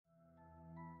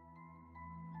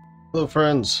Hello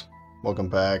friends, welcome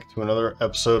back to another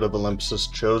episode of Olympus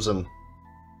Chosen.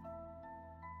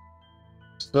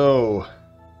 So,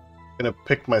 I'm gonna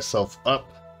pick myself up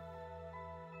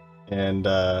and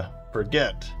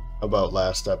forget about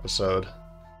last episode.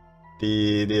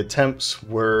 The attempts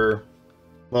were,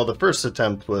 well, the first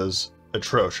attempt was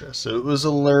atrocious. It was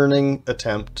a learning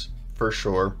attempt for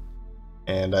sure,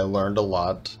 and I learned a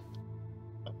lot.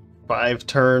 5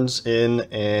 turns in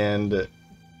and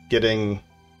getting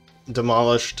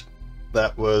demolished,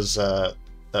 that was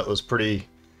pretty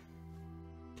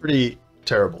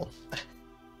terrible.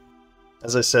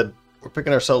 As I said, we're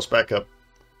picking ourselves back up.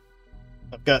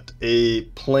 I've got a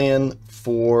plan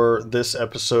for this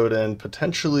episode and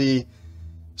potentially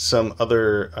some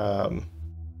other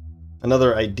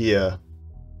another idea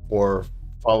for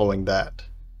following that.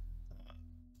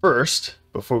 First,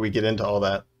 before we get into all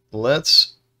that,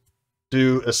 let's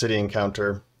do a city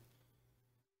encounter.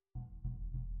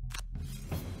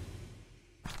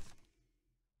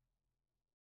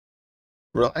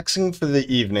 Relaxing for the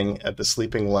evening at the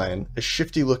Sleeping Lion, a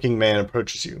shifty-looking man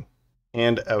approaches you,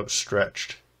 hand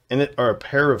outstretched. In it are a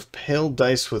pair of pale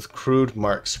dice with crude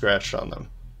marks scratched on them.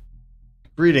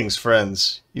 Greetings,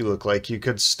 friends. You look like you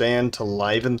could stand to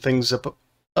liven things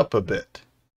up a bit.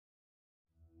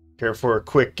 Care for a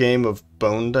quick game of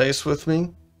bone dice with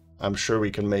me? I'm sure we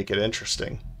can make it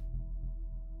interesting.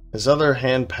 His other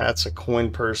hand pats a coin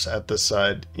purse at the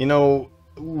side. You know,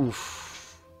 oof.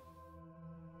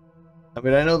 I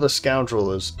mean, I know the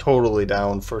scoundrel is totally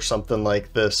down for something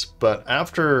like this, but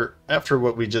after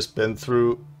what we just been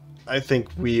through, I think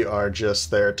we are just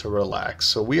there to relax.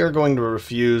 So we are going to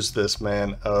refuse this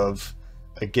man of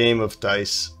a game of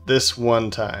dice this one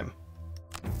time.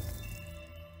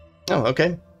 Oh,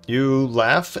 okay. You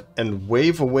laugh and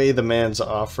wave away the man's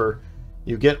offer.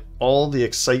 You get all the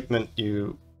excitement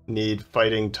you need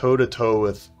fighting toe-to-toe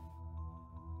with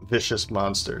vicious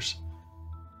monsters.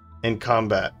 In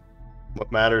combat, what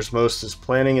matters most is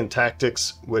planning and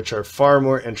tactics, which are far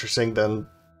more interesting than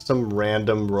some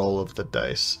random roll of the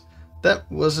dice.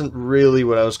 That wasn't really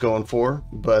what I was going for,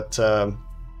 but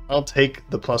I'll take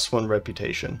the +1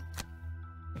 reputation.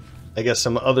 I guess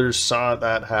some others saw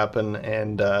that happen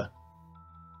and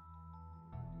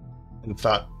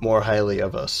thought more highly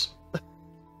of us,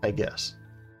 I guess.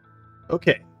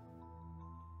 Okay.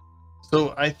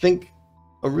 So I think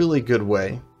a really good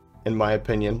way, in my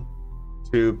opinion,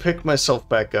 to pick myself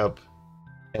back up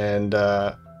and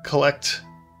collect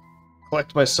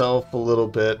myself a little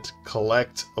bit,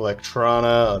 collect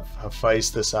Electrona,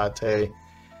 Hephaestus Ate,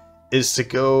 is to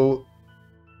go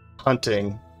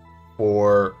hunting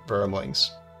for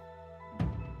Vermlings.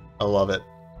 I love it.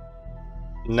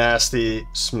 Nasty,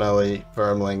 smelly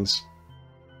Vermlings.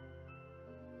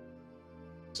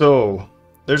 So,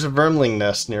 there's a Vermling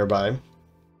nest nearby,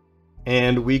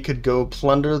 and we could go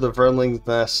plunder the Vermling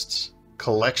nest's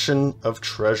collection of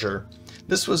treasure.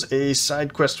 This was a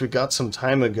side quest we got some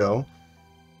time ago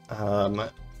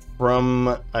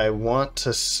from, I want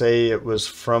to say it was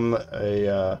from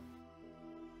an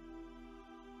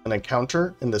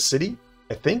encounter in the city,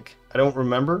 I think. I don't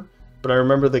remember, but I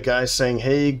remember the guy saying,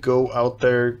 hey, go out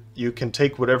there, you can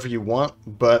take whatever you want,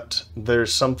 but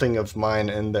there's something of mine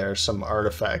in there, some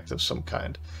artifact of some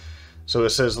kind. So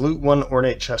it says, loot 1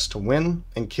 ornate chest to win,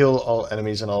 and kill all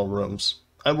enemies in all rooms.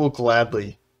 I will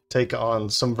gladly take on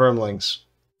some Vermlings,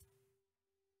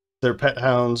 their pet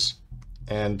hounds,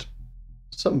 and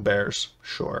some bears,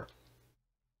 sure.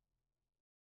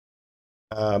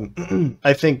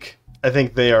 I think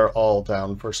they are all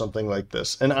down for something like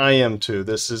this, and I am too.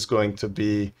 This is going to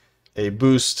be a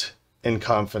boost in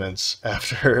confidence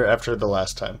after the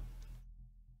last time.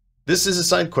 This is a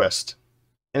side quest,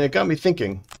 and it got me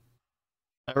thinking.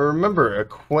 I remember a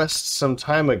quest some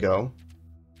time ago,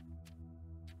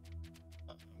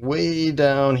 way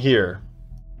down here,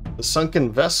 the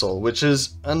Sunken Vessel, which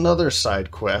is another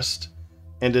side quest,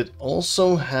 and it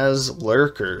also has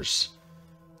lurkers.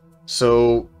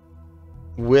 So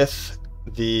with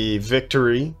the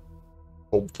victory,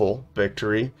 hopeful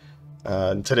victory,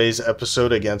 in today's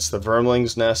episode against the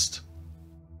Vermling's nest,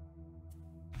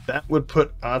 that would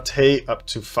put Ate up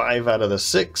to 5 out of the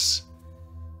 6,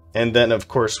 and then of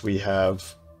course we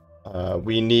have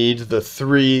we need the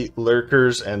 3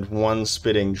 lurkers and 1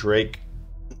 spitting drake.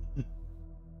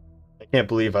 I can't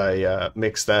believe I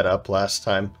mixed that up last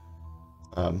time.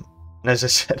 As I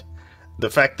said,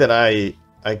 the fact that I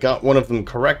got one of them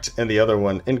correct and the other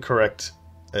one incorrect,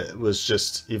 it was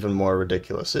just even more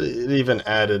ridiculous. It even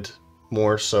added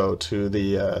more so to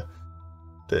the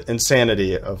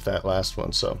insanity of that last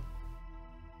one. So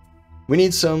we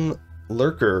need some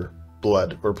lurker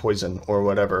blood or poison or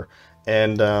whatever.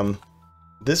 And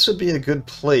this would be a good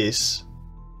place,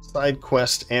 side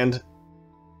quest and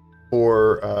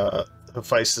for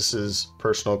Hephaestus's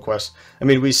personal quest. I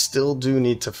mean, we still do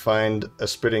need to find a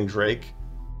spitting drake.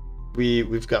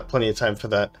 We've got plenty of time for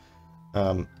that.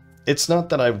 It's not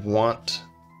that I want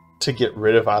to get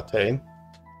rid of Ate,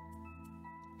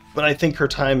 but I think her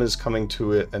time is coming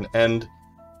to an end,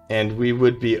 and we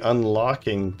would be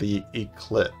unlocking the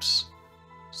eclipse.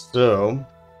 So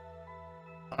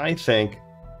I think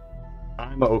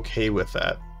I'm okay with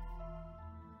that.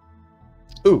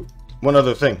 Ooh, one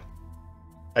other thing.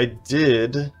 I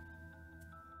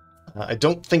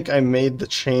don't think I made the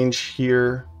change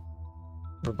here.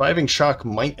 Reviving Shock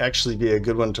might actually be a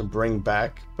good one to bring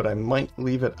back, but I might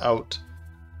leave it out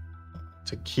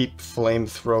to keep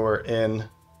Flamethrower in.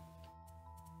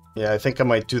 Yeah, I think I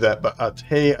might do that, but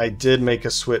hey, I did make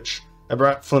a switch. I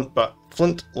brought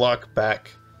Flintlock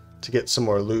back to get some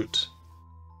more loot,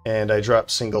 and I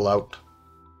dropped Single out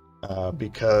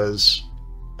because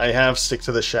I have Stick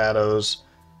to the Shadows,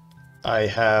 I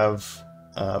have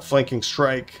Flanking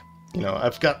Strike, you know,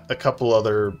 I've got a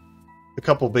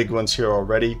couple big ones here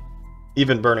already,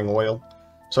 even Burning Oil.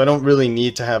 So I don't really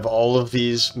need to have all of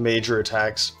these major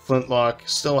attacks. Flintlock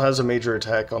still has a major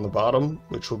attack on the bottom,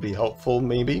 which will be helpful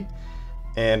maybe.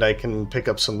 And I can pick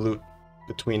up some loot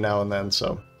between now and then,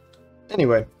 so...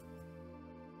 Anyway,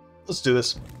 let's do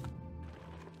this.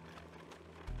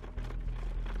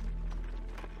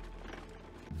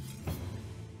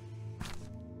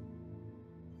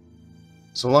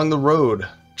 So along the road,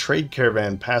 trade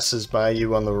caravan passes by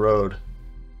you on the road.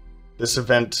 This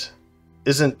event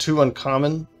isn't too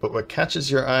uncommon, but what catches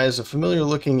your eye is a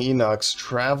familiar-looking Enox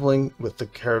traveling with the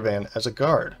caravan as a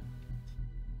guard.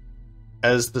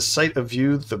 As the sight of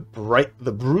you, the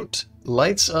brute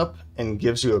lights up and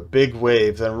gives you a big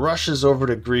wave, then rushes over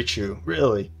to greet you.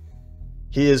 Really,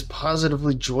 he is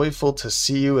positively joyful to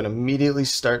see you and immediately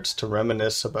starts to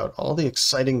reminisce about all the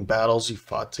exciting battles you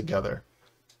fought together.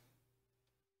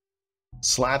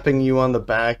 Slapping you on the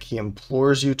back, he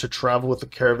implores you to travel with the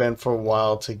caravan for a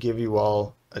while to give you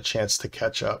all a chance to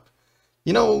catch up.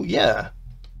 You know, yeah.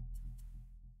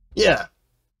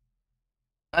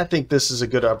 I think this is a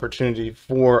good opportunity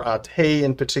for Ate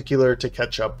in particular to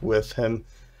catch up with him.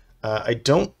 I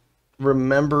don't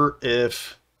remember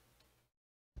if...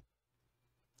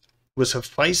 Was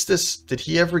Hephaestus, did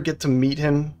he ever get to meet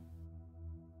him?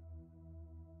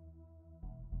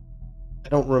 I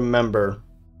don't remember.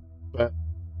 But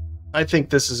I think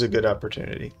this is a good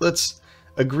opportunity. Let's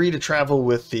agree to travel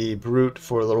with the brute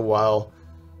for a little while.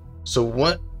 So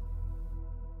what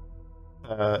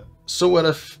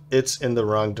if it's in the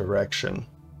wrong direction?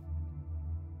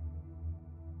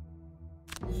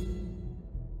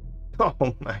 Oh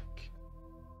my God.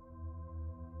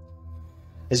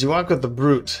 As you walk with the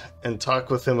brute and talk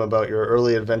with him about your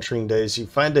early adventuring days, you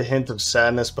find a hint of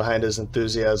sadness behind his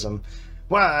enthusiasm.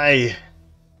 Why?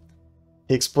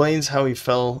 He explains how he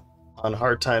fell on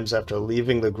hard times after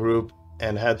leaving the group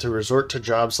and had to resort to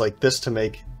jobs like this to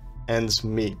make ends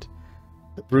meet.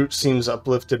 The brute seems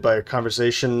uplifted by your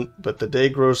conversation, but the day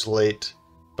grows late.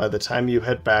 By the time you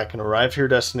head back and arrive to your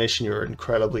destination, you are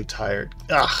incredibly tired.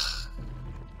 Ugh!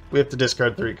 We have to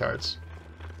discard 3 cards.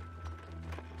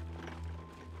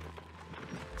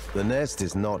 The nest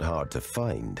is not hard to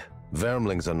find.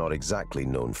 Vermlings are not exactly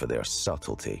known for their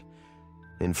subtlety.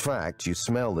 In fact, you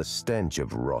smell the stench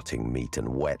of rotting meat and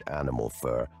wet animal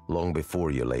fur long before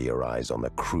you lay your eyes on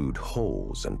the crude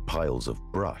holes and piles of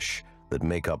brush that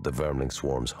make up the Vermling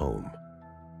swarm's home.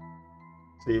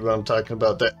 See what I'm talking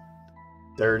about? That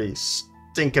dirty,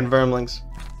 stinking Vermlings.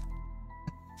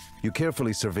 You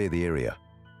carefully survey the area.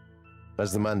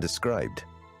 As the man described,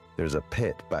 there's a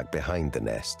pit back behind the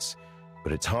nests,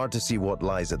 but it's hard to see what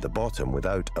lies at the bottom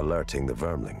without alerting the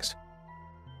Vermlings.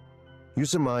 You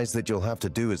surmise that you'll have to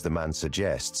do as the man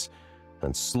suggests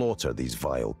and slaughter these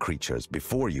vile creatures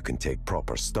before you can take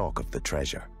proper stock of the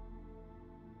treasure.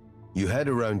 You head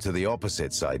around to the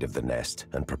opposite side of the nest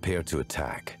and prepare to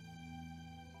attack.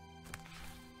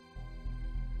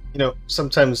 You know,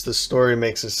 sometimes the story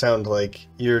makes it sound like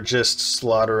you're just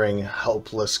slaughtering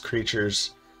helpless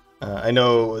creatures. I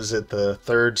know, was it the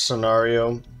third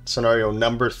scenario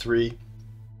number 3,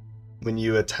 when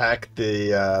you attack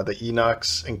the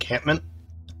Enox encampment,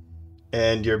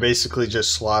 and you're basically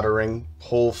just slaughtering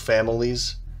whole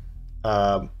families.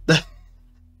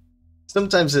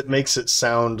 Sometimes it makes it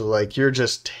sound like you're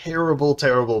just terrible,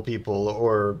 terrible people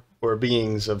or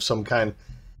beings of some kind.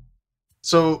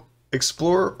 So,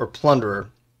 explorer or plunderer?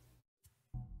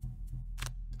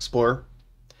 Explorer.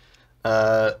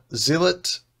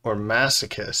 Zealot or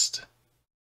masochist?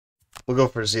 We'll go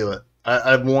for Zealot.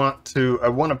 I want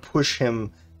to push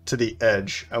him to the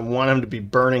edge. I want him to be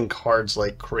burning cards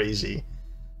like crazy.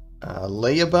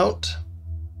 Layabout?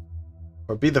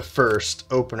 Or be the first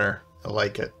opener. I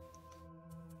like it.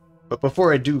 But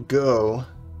before I do go,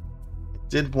 I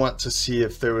did want to see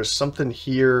if there was something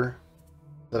here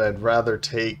that I'd rather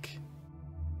take.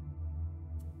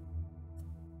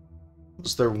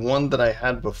 Was there one that I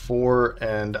had before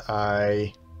and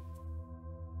I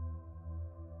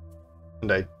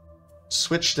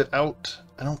switched it out?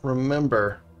 I don't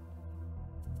remember.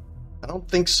 I don't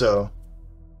think so.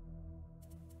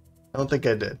 I don't think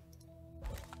I did.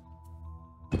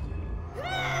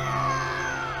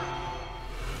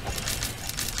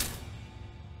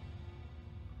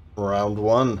 Round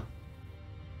one.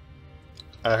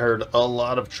 I heard a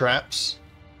lot of traps.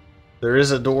 There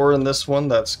is a door in this one,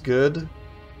 that's good.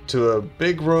 To a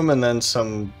big room and then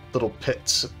some little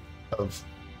pits of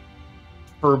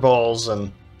fur balls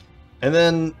and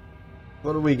then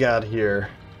what do we got here?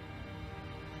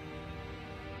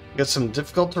 We got some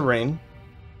difficult terrain.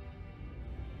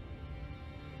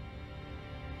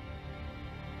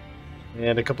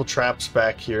 And a couple traps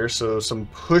back here, so some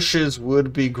pushes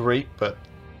would be great, but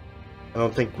I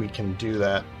don't think we can do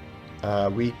that.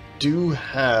 We do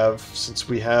have, since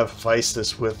we have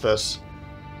Vistus with us...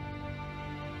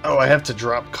 Oh, I have to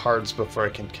drop cards before I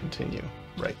can continue.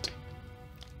 Right.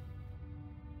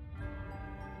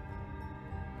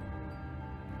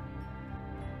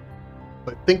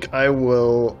 I think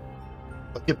I'll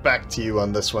get back to you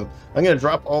on this one. I'm going to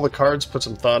drop all the cards, put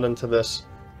some thought into this,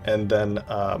 and then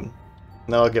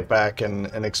now I'll get back and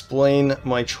explain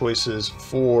my choices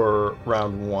for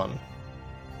round one.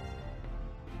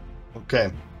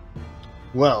 Okay.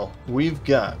 Well, we've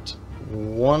got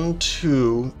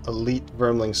 2 elite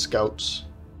Vermling scouts,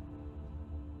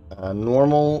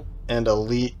 normal and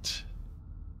elite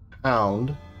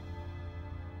hound,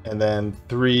 and then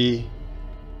 3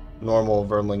 normal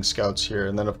Vermling scouts here,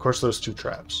 and then of course those 2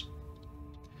 traps.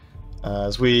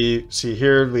 As we see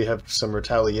here, we have some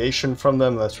retaliation from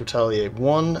them. That's retaliate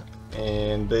 1,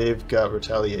 and they've got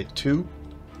retaliate 2.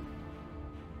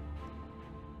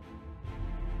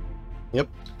 Yep.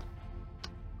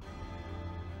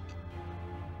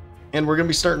 And we're going to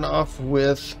be starting off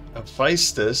with a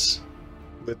Vistus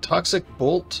with Toxic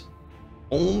Bolt,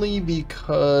 only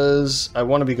because I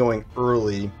want to be going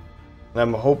early, and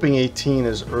I'm hoping 18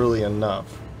 is early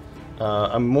enough.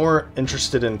 I'm more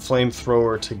interested in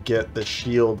Flamethrower to get the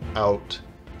shield out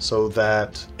so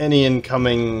that any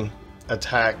incoming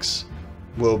attacks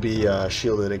will be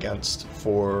shielded against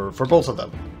for both of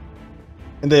them.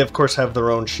 And they of course have their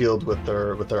own shield with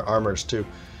their armors too.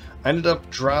 I ended up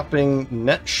dropping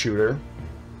Net Shooter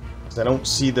because I don't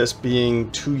see this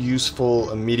being too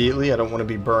useful immediately. I don't want to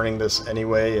be burning this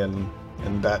anyway, and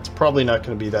that's probably not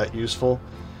going to be that useful.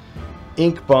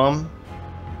 Ink Bomb,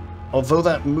 although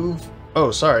that move... Oh,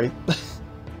 sorry.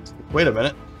 Wait a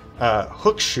minute.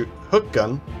 Hook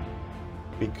Gun,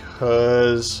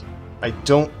 because I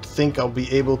don't think I'll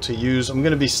be able to use... I'm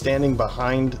going to be standing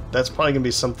behind. That's probably going to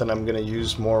be something I'm going to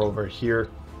use more over here.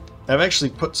 I've actually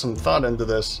put some thought into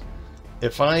this.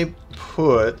 If I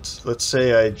put... Let's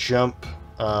say I jump...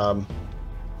 who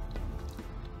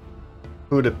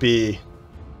would it be?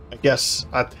 I guess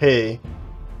Ate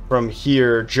from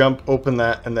here, jump, open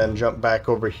that, and then jump back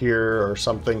over here or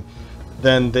something.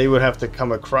 Then they would have to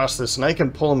come across this, and I can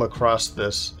pull them across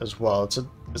this as well.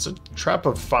 It's a trap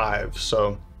of 5,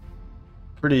 so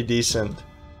pretty decent.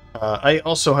 I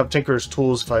also have Tinker's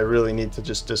Tools if I really need to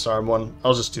just disarm one.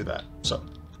 I'll just do that. So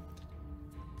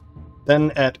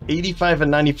then at 85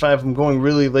 and 95, I'm going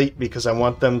really late because I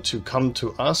want them to come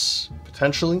to us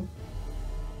potentially.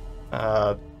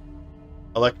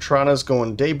 Electrana's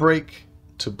going Daybreak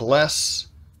to Bless.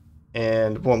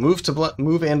 And we'll move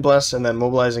and bless, and then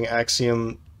mobilizing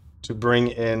Axiom to bring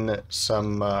in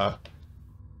some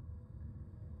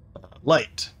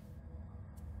light.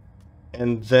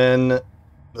 And then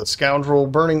the Scoundrel,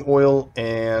 Burning Oil,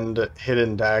 and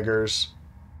Hidden Daggers.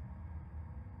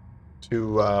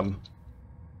 To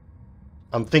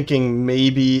I'm thinking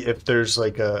maybe if there's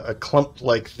like a clump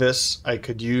like this, I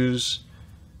could use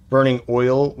Burning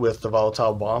Oil with the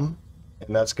Volatile Bomb.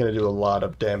 And that's going to do a lot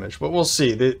of damage. But we'll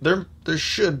see. There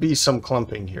should be some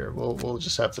clumping here. We'll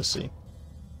just have to see.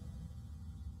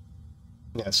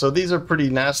 Yeah, so these are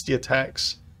pretty nasty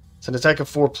attacks. It's an attack of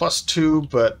 4 plus 2,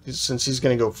 but since he's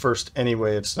going to go first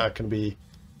anyway, it's not going to be...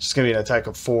 It's just going to be an attack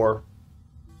of 4.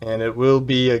 And it will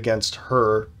be against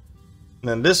her. And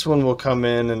then this one will come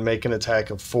in and make an attack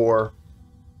of 4.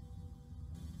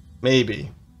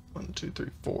 Maybe. 1, 2, 3,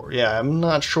 4. Yeah, I'm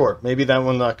not sure. Maybe that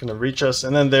one's not going to reach us,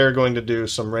 and then they're going to do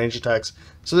some range attacks.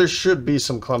 So there should be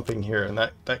some clumping here, and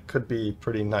that could be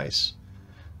pretty nice.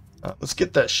 Let's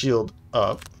get that shield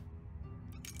up.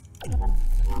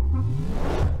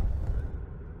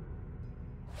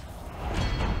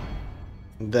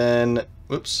 And then,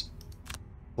 whoops,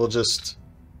 we'll just,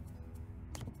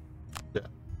 yeah,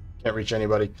 can't reach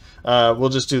anybody. We'll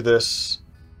just do this,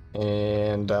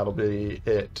 and that'll be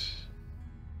it.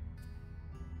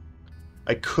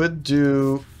 I could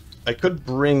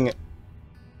bring a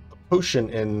potion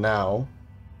in now.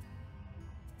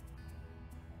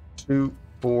 2,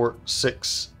 4,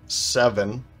 6,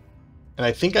 7. And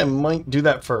I think I might do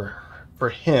that for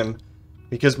him,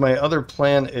 because my other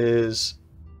plan is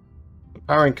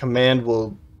empowering command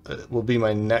will be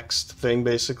my next thing,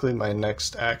 basically, my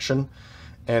next action.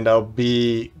 And I'll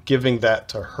be giving that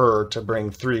to her to bring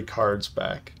 3 cards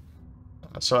back.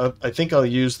 So I think I'll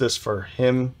use this for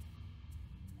him.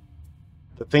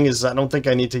 The thing is, I don't think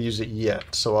I need to use it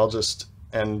yet, so I'll just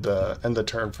end the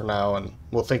turn for now, and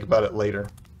we'll think about it later.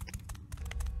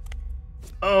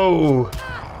 Oh!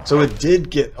 So it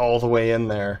did get all the way in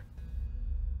there.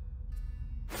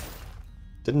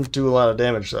 Didn't do a lot of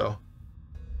damage, though.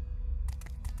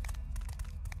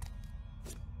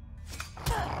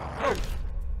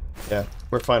 Yeah,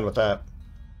 we're fine with that.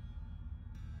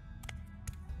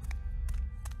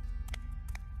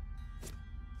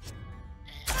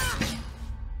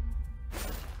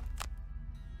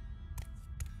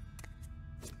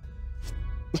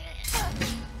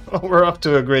 Oh, we're off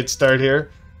to a great start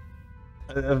here.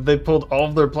 Have they pulled all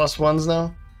of their +1s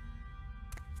now?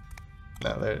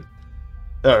 No, they're...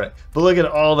 Alright, but look at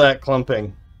all that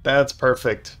clumping. That's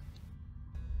perfect.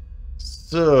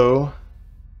 So...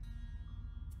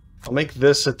 I'll make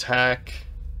this attack.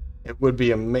 It would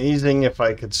be amazing if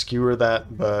I could skewer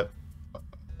that, but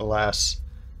alas,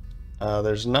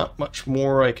 there's not much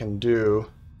more I can do.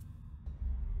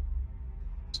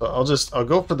 So I'll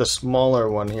go for the smaller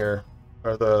one here,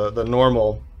 or the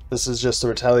normal. This is just the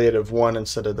retaliative 1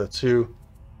 instead of the 2.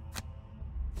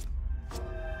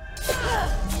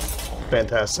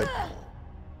 Fantastic.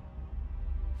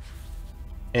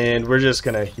 And we're just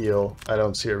gonna heal. I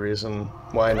don't see a reason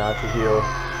why not to heal.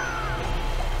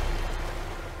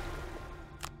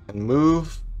 And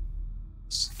move,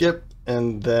 skip,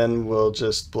 and then we'll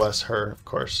just bless her, of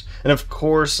course. And of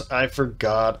course, I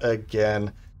forgot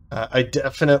again. I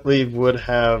definitely would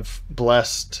have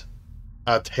blessed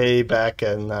Ate back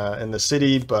in the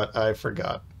city, but I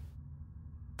forgot.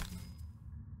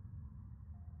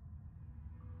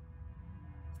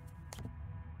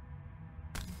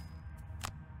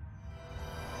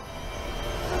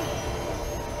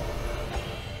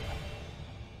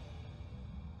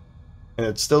 And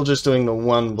it's still just doing the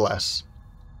 1 bless.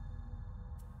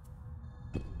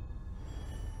 So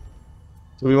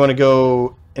we want to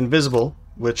go invisible,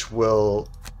 which will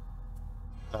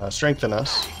strengthen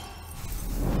us.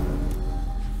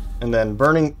 And then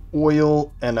burning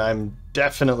oil, and I'm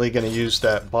definitely going to use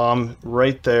that bomb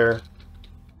right there.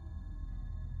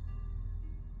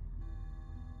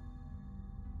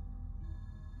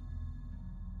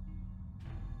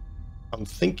 I'm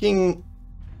thinking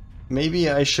maybe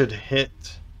I should hit...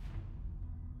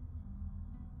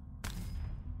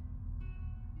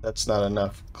 That's not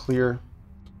enough. Clear.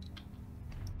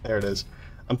 There it is.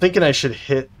 I'm thinking I should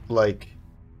hit, like,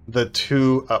 the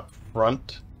 2 up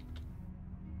front.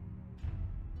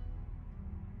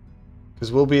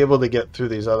 Because we'll be able to get through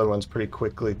these other ones pretty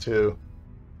quickly, too.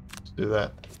 Let's do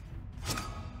that.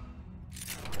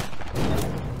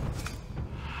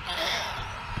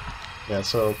 Yeah,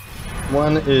 so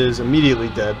 1 is immediately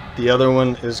dead. The other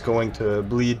one is going to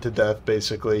bleed to death,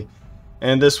 basically.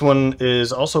 And this one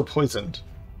is also poisoned.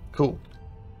 Cool.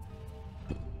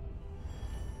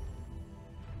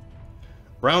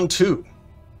 Round 2.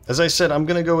 As I said, I'm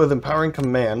going to go with Empowering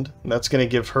Command. And that's going to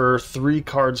give her 3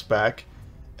 cards back.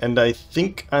 And I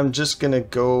think I'm just going to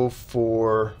go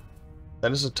for...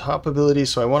 That is a top ability,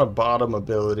 so I want a bottom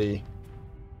ability.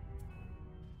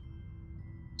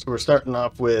 So we're starting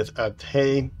off with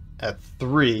Ate at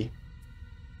 3,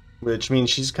 which means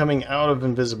she's coming out of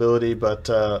invisibility, but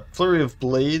Flurry of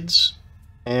Blades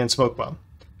and Smoke Bomb.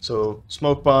 So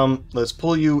Smoke Bomb, let's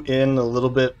pull you in a little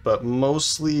bit, but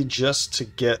mostly just to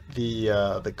get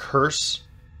the curse.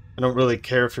 I don't really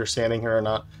care if you're standing here or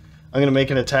not. I'm going to make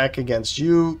an attack against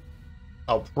you.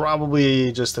 I'll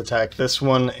probably just attack this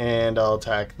one, and I'll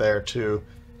attack there too.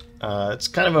 It's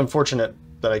kind of unfortunate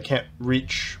that I can't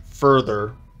reach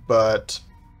further, but...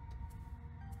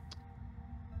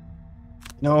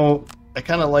 No, I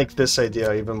kind of like this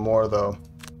idea even more, though.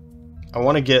 I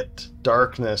want to get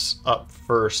darkness up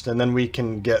first, and then we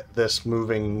can get this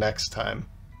moving next time.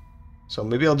 So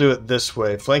maybe I'll do it this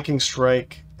way. Flanking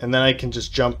strike, and then I can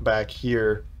just jump back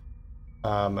here.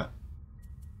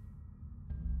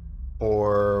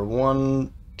 Or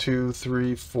 1, 2,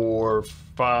 3, 4,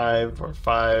 5, or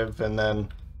 5, and then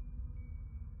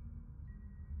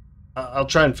I'll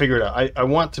try and figure it out. I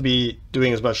want to be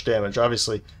doing as much damage,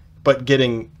 obviously, but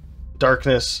getting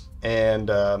darkness, and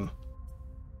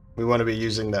we want to be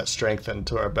using that strengthen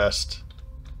to our best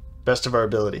of our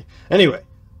ability. Anyway,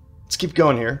 let's keep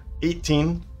going here.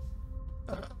 18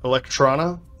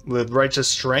 Electrona with righteous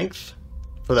strength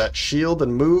for that shield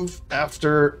and move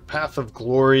after Path of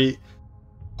Glory,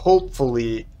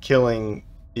 hopefully killing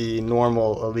the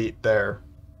normal elite there.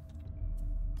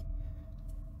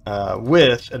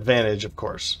 With advantage, of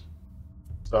course.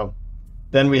 So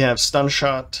then we have Stun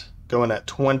Shot going at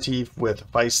 20 with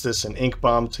Vistus and Ink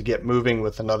Bomb to get moving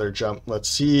with another jump. Let's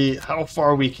see how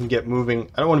far we can get moving.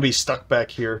 I don't want to be stuck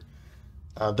back here.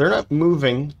 They're not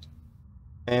moving,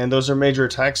 and those are major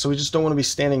attacks, so we just don't want to be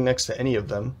standing next to any of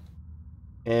them.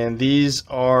 And these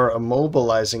are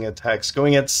immobilizing attacks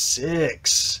going at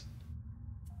 6.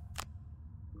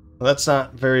 Well, that's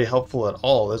not very helpful at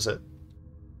all, is it?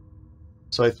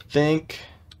 So I think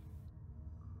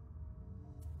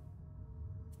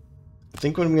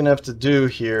what I'm going to have to do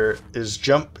here is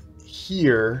jump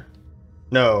here.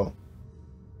 No.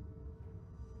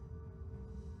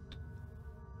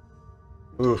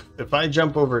 Oof. If I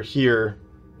jump over here,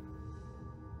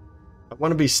 I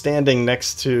want to be standing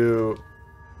next to...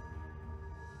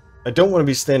 I don't want to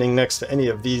be standing next to any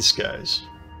of these guys.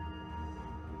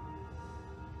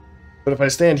 But if I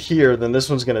stand here, then this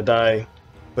one's going to die.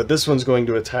 But this one's going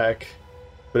to attack.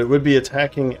 But it would be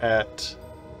attacking at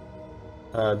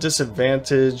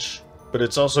disadvantage. But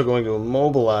it's also going to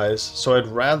immobilize. So I'd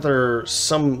rather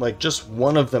just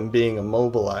one of them being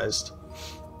immobilized.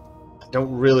 I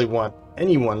don't really want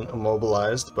anyone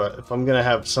immobilized. But if I'm going to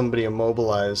have somebody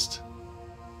immobilized...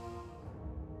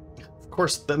 Of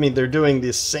course, I mean, they're doing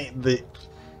the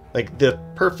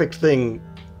perfect thing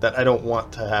that I don't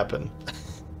want to happen.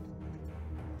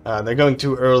 They're going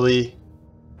too early.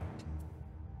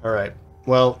 Alright,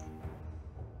 well...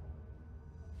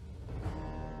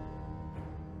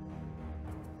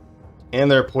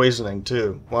 And they're poisoning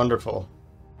too. Wonderful.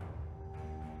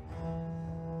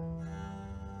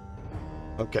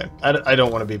 Okay, I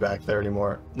don't want to be back there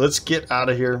anymore. Let's get out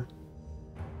of here.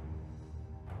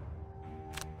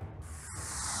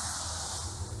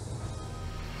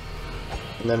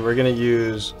 And then we're going to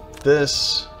use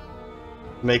this,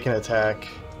 make an attack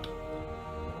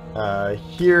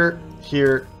here,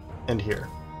 here, and here.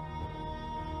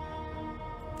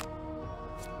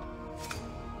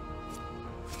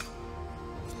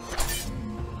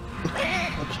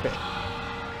 Okay.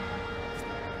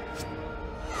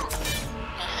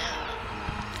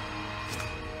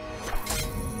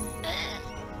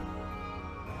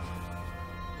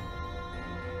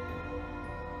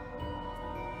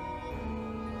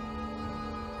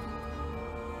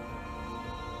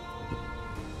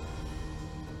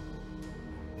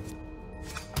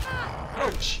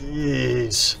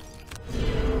 Jeez.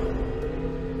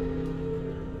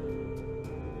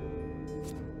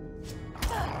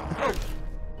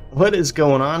 What is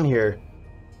going on here?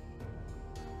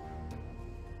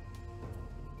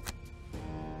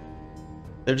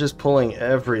 They're just pulling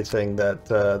everything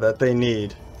that they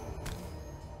need.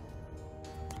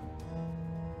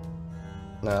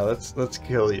 Now let's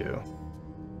kill you.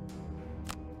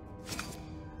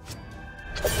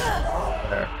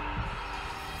 There.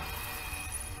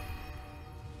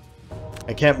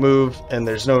 I can't move, and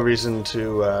there's no reason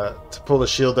to pull the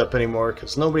shield up anymore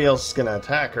because nobody else is gonna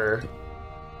attack her.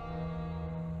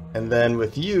 And then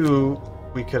with you,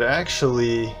 we could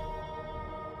actually...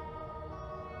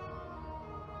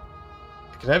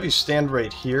 I could have you stand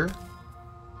right here.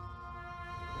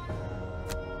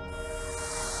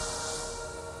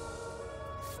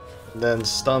 And then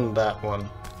stun that one.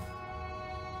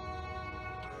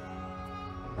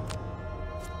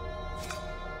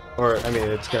 Or, I mean,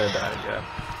 it's gonna die, yeah.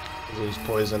 Because he's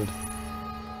poisoned.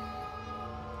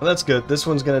 Well, that's good. This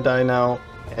one's gonna die now.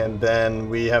 And then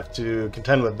we have to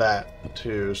contend with that,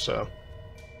 too, so...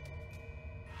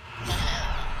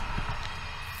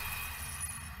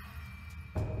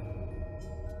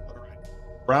 Alright.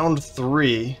 Round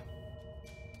 3.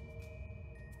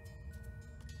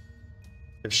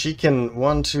 If she can...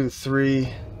 1, 2, 3...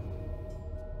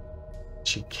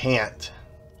 She can't.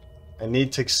 I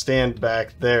need to stand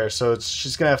back there, so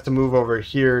she's gonna have to move over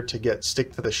here to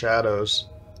stick to the shadows.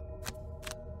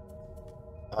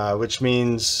 which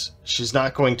means she's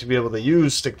not going to be able to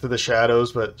use Stick to the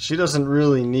Shadows, but she doesn't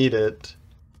really need it.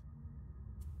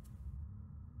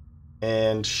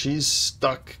 And she's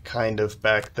stuck kind of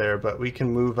back there, but we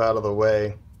can move out of the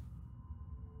way.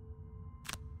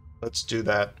 Let's do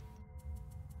that.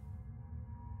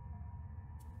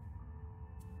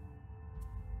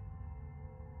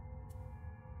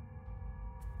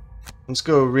 Let's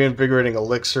go Reinvigorating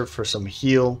Elixir for some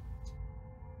heal.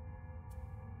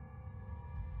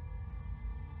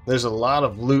 There's a lot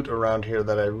of loot around here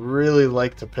that I really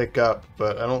like to pick up,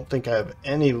 but I don't think I have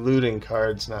any looting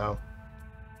cards now.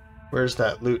 Where's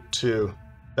that loot to?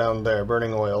 Down there,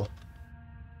 burning oil.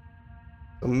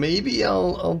 So maybe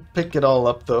I'll pick it all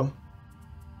up though.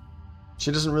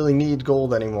 She doesn't really need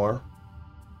gold anymore.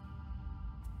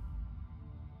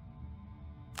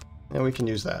 And we can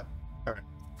use that.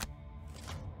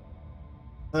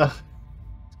 Alright.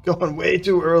 Going way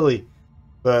too early.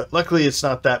 But luckily it's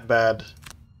not that bad.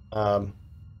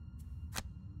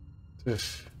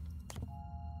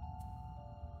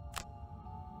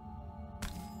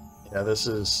 Yeah, this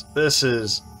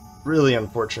is really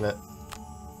unfortunate.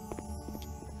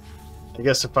 I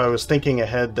guess if I was thinking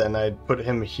ahead, then I'd put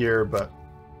him here, but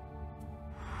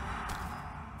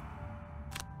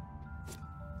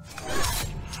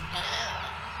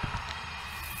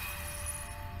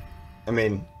I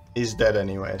mean, he's dead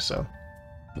anyway, so.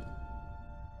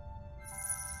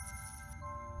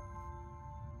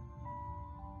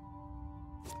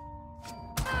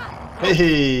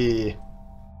 Hey!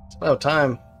 It's about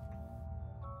time.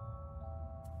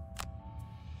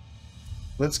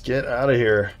 Let's get out of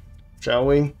here, shall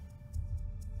we?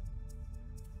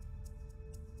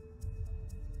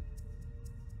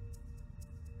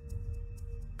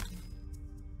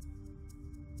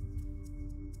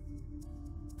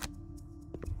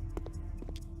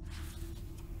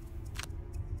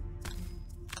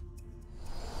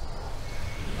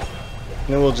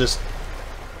 And then we'll just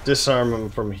disarm him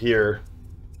from here.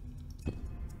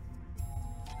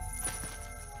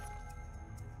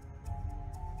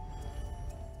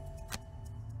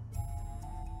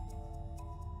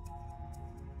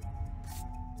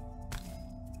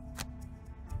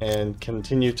 And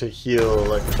continue to heal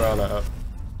Electrona up.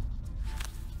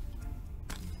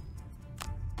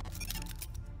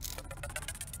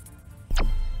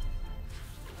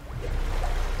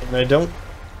 And I don't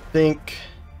think...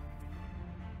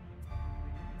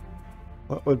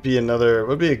 What would be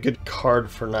a good card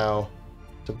for now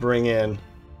to bring in?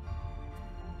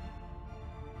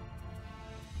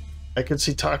 I could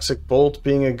see Toxic Bolt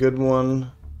being a good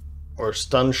one, or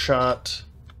Stun Shot.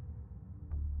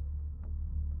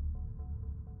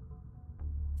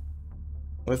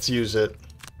 Let's use it.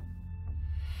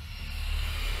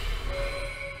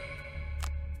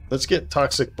 Let's get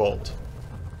Toxic Bolt.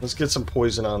 Let's get some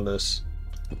poison on this.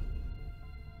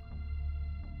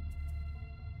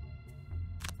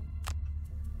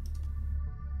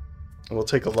 We'll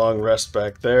take a long rest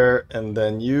back there, and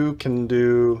then you can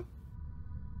do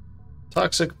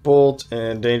Toxic Bolt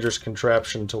and Dangerous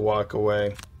Contraption to walk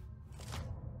away.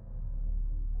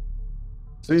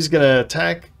 So he's going to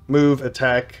attack, move,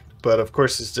 attack, but of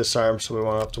course he's disarmed, so we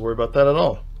won't have to worry about that at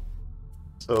all.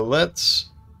 So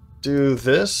let's do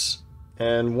this,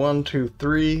 and 1, 2,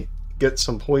 3, get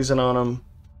some poison on him.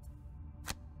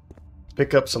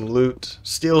 Pick up some loot,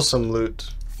 steal some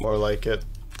loot, more like it.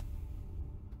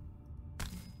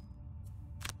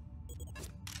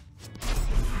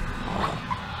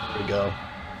 There we go.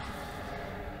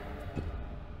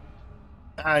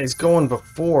 Ah, he's going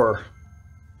before.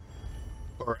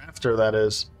 Or after, that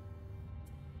is.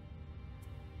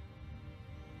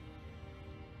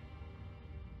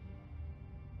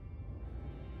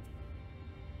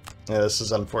 Yeah, this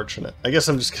is unfortunate. I guess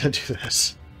I'm just gonna do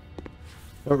this.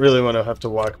 I don't really want to have to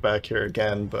walk back here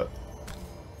again, but...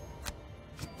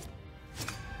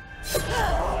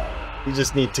 You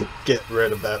just need to get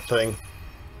rid of that thing.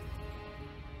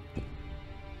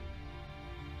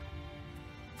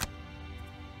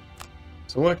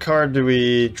 So what card do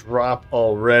we drop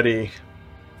already?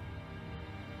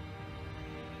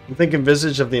 I'm thinking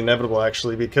Visage of the Inevitable,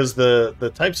 actually, because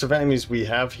the types of enemies we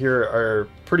have here are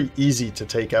pretty easy to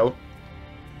take out.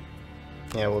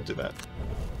 Yeah, we'll do that.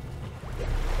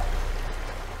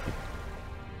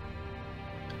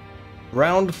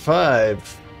 Round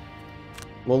 5.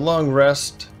 We'll long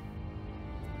rest.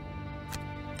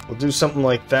 We'll do something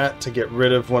like that to get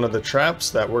rid of one of the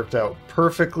traps. That worked out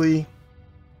perfectly.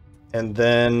 And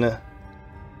then...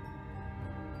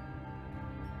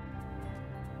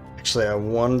 Actually, I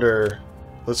wonder...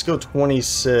 Let's go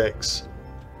 26.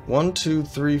 1, 2,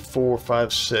 3, 4,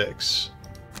 5, 6.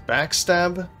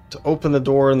 Backstab? to open the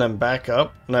door and then back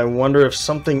up, and I wonder if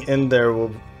something in there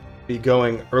will be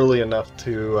going early enough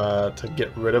to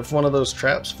get rid of one of those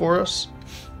traps for us.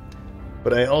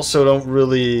 But I also don't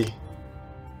really...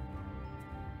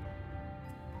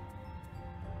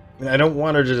 I mean, I don't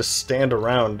want her to just stand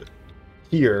around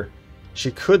here.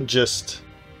 She could just...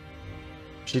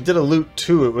 If she did a loot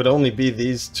too, it would only be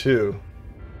these two.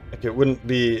 Like, it wouldn't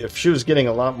be... If she was getting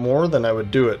a lot more, then I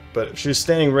would do it. But if she was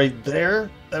standing right there,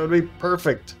 that would be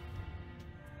perfect.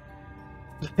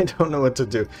 I don't know what to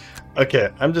do. Okay,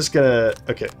 I'm just gonna...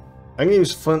 Okay, I'm gonna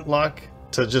use Flintlock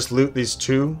to just loot these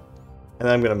two, and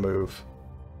I'm gonna move.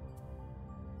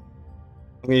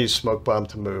 I'm gonna use Smoke Bomb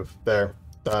to move. There.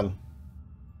 Done.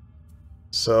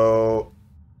 So...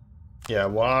 Yeah,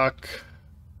 walk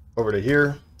over to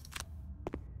here.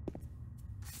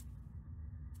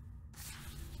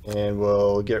 And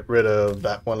we'll get rid of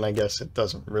that one, I guess. It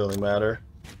doesn't really matter.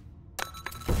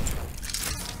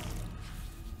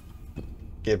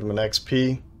 Gave him an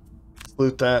XP. Let's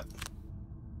loot that.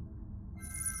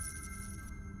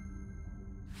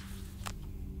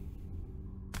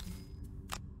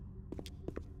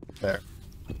 There.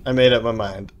 I made up my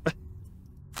mind.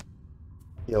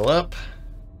 Heal up.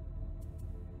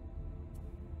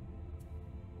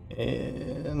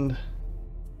 And...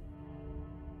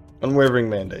 Unwavering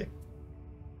Mandate.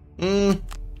 I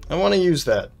want to use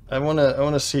that. I want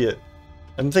to see it.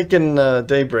 I'm thinking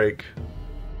Daybreak.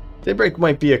 Daybreak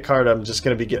might be a card I'm just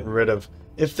going to be getting rid of.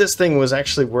 If this thing was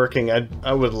actually working,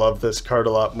 I would love this card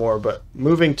a lot more, but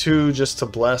moving 2 just to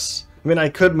bless... I mean, I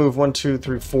could move 1, 2,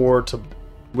 3, 4 to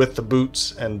with the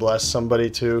boots and bless somebody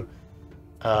too.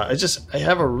 I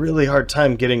have a really hard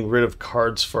time getting rid of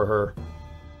cards for her.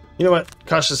 You know what?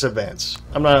 Cautious Advance.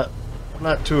 I'm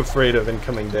not too afraid of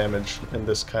incoming damage in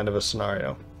this kind of a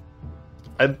scenario.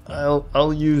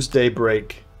 I'll use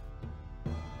Daybreak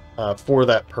for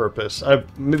that purpose.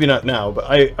 Maybe not now, but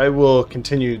I will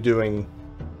continue doing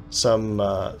some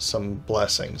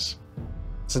blessings.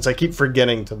 Since I keep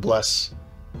forgetting to bless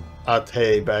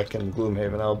Ate back in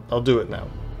Gloomhaven, I'll do it now.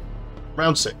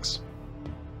 Round 6.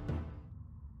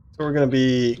 So we're going to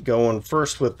be going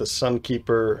first with the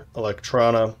Sunkeeper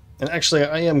Electrona. And actually,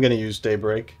 I am going to use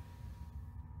Daybreak.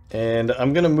 And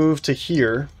I'm going to move to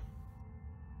here.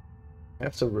 I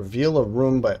have to reveal a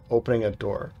room by opening a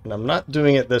door. And I'm not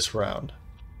doing it this round.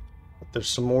 But there's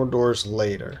some more doors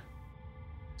later.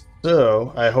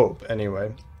 So, I hope,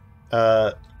 anyway.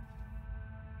 We're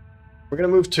going to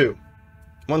move 2.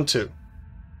 1, 2.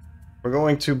 We're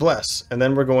going to bless. And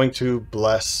then we're going to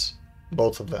bless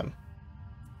both of them.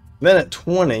 Then at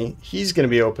 20, he's going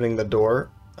to be opening the door.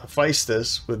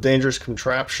 Hephaestus with Dangerous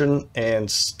Contraption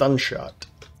and Stun Shot.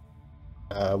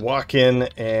 Walk in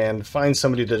and find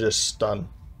somebody to just stun.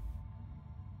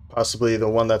 Possibly the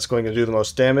one that's going to do the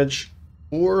most damage.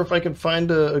 Or if I can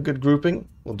find a good grouping,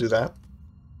 we'll do that.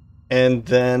 And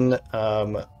then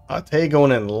Ate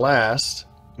going in last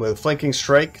with Flanking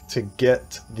Strike to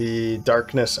get the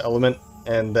Darkness element.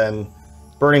 And then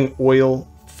Burning Oil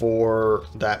for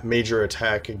that major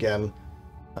attack again.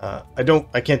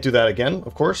 I can't do that again,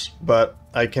 of course, but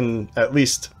I can at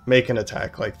least make an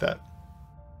attack like that.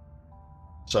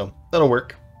 So, that'll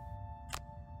work.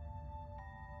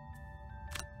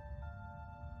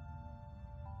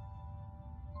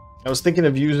 I was thinking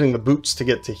of using the boots to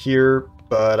get to here,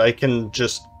 but I can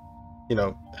just, you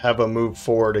know, have a move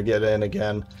 4 to get in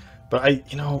again.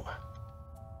 But you know...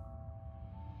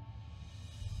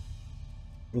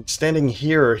 I mean, standing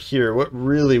here or here, what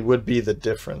really would be the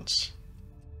difference?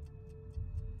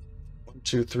 1,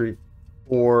 2, 3,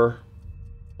 4,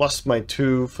 plus my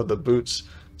 2 for the boots.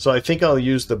 So I think I'll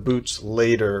use the boots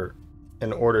later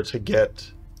in order to get...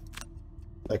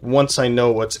 Like, once I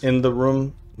know what's in the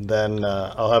room, then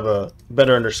I'll have a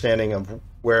better understanding of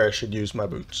where I should use my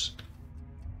boots.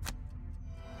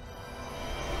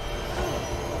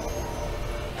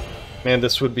 Man,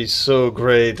 this would be so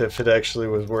great if it actually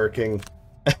was working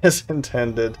as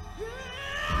intended.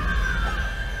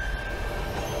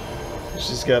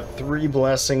 She's got 3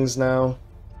 blessings now.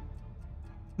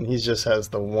 And he just has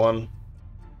the 1.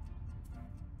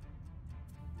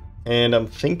 And I'm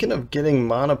thinking of getting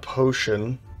Mana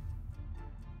Potion.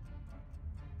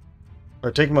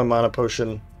 Or taking my Mana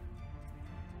Potion.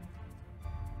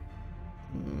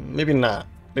 Maybe not.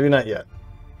 Maybe not yet.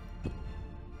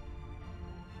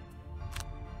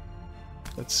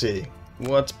 Let's see.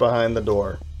 What's behind the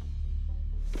door?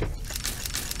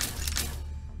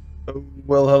 Oh,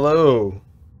 well, hello.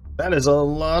 That is a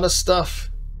lot of stuff.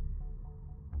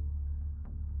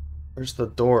 Where's the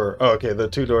door? Oh, okay, the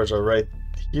 2 doors are right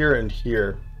here and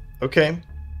here. Okay.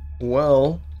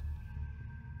 Well...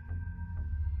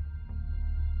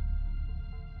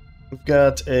 We've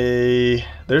got a...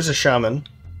 There's a shaman.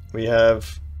 We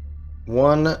have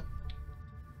one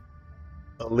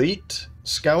elite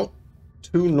scout,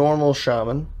 two normal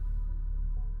shaman,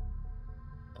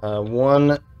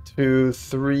 1, 2,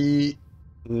 3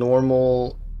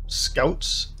 normal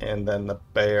scouts, and then the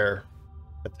bear.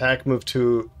 Attack, move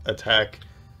 2, attack.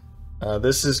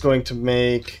 This is going to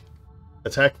make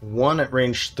attack 1 at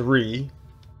range 3.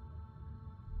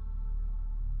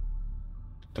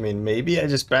 I mean, maybe I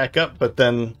just back up, but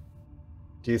then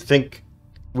do you think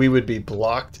we would be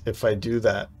blocked if I do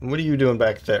that? What are you doing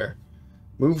back there?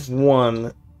 Move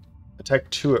 1, attack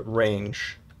 2 at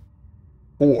range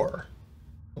 4.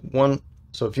 1.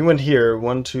 So if you went here,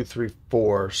 1, 2, 3,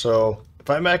 4. So if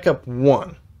I back up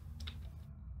 1,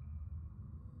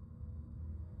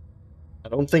 I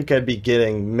don't think I'd be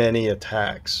getting many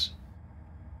attacks.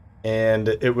 And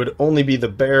it would only be the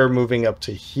bear moving up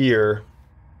to here.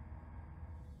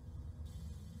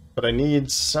 But I need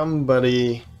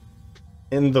somebody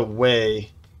in the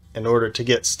way in order to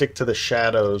get stick to the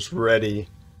shadows ready.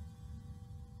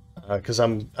 Because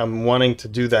I'm wanting to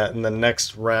do that in the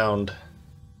next round.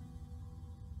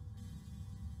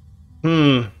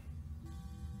 I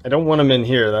don't want him in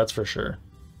here, that's for sure.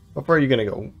 How far are you going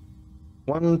to go?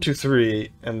 1, 2,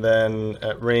 3, and then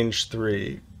at range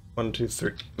 3. 1, 2,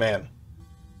 3. Man.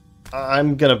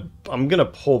 I'm gonna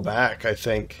pull back, I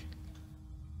think.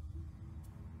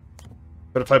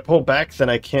 But if I pull back, then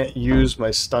I can't use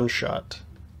my stun shot.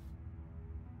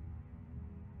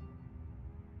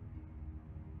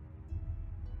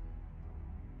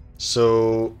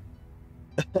 So,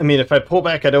 I mean, if I pull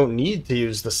back, I don't need to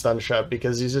use the stun shot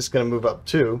because he's just going to move up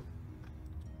 2.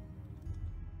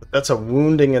 But that's a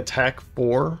wounding attack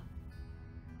 4.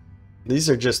 These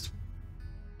are just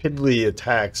piddly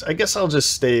attacks. I guess I'll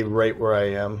just stay right where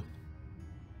I am.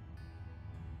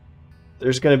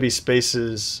 There's going to be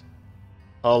spaces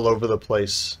all over the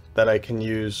place that I can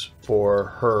use for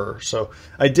her. So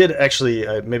I did actually,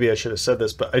 maybe I should have said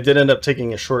this, but I did end up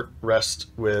taking a short rest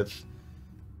with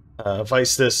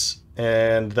Vistus,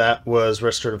 and that was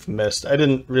Restorative Mist. I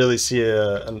didn't really see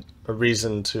a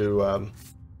reason to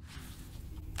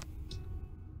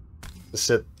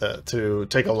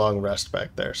take a long rest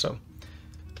back there. So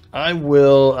I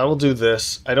will do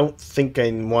this. I don't think I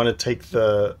want to take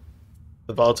the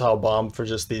volatile bomb for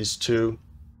just these two.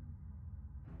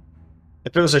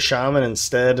 If it was a shaman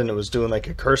instead and it was doing like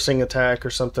a cursing attack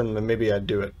or something, then maybe I'd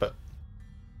do it, but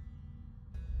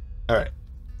all right.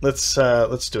 Let's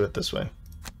do it this way.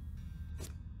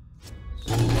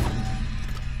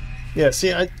 Yeah, see,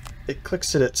 it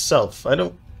clicks it itself. I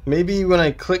don't, maybe when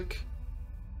I click,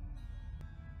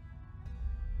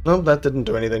 no, that didn't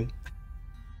do anything.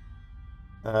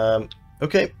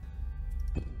 Okay.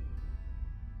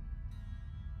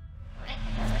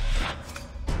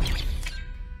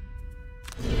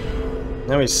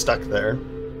 Now he's stuck there.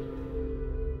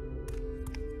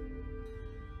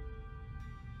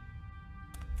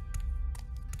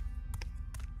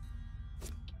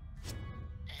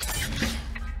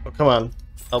 Oh, come on.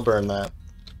 I'll burn that.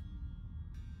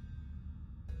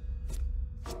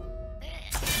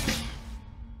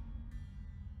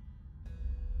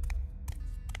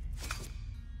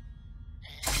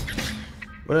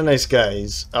 What a nice guy.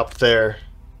 He's up there.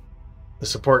 The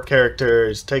support character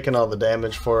is taking all the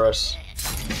damage for us.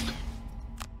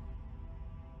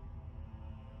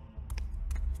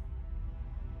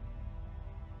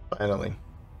 Finally.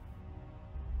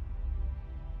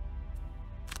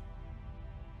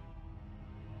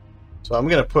 So I'm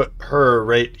going to put her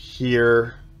right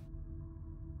here.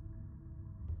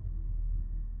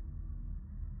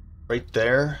 Right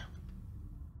there.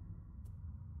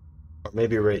 Or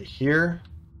maybe right here.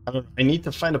 I need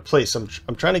to find a place. I'm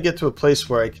trying to get to a place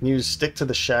where I can use stick to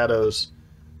the shadows,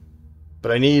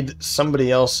 but I need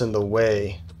somebody else in the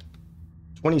way.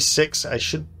 26, I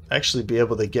should actually be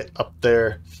able to get up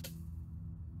there.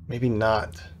 Maybe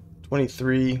not.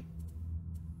 23.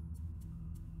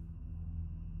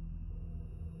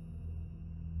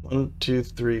 1, 2,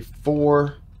 3,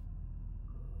 4.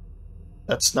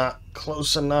 That's not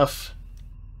close enough.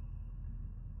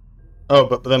 Oh,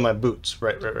 but then my boots.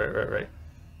 Right.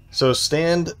 So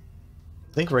stand,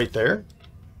 I think right there.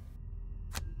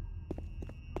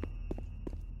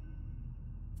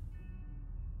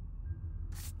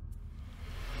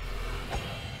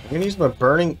 I'm going to use my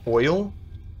burning oil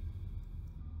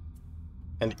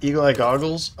and eagle eye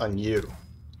goggles on you.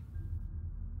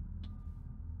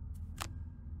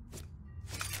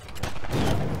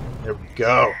 There we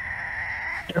go.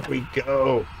 There we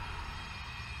go.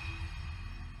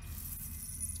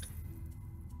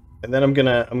 And then I'm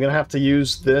gonna have to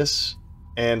use this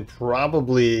And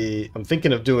probably, I'm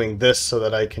thinking of doing this so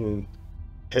that I can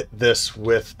hit this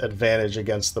with advantage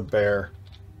against the bear.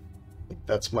 I think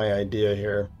that's my idea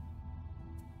here.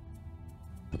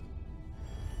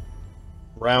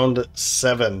 Round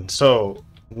 7. So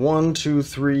 1, 2,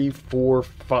 3, 4,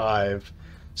 5.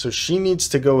 So she needs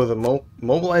to go with a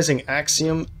mobilizing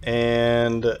axiom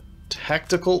and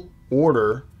tactical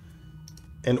order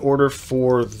in order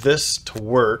for this to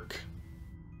work.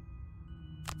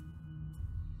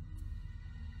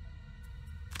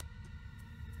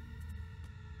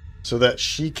 So that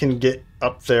she can get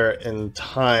up there in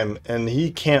time, and he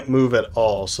can't move at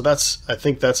all. So that's, I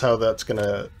think that's how that's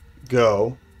gonna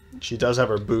go. She does have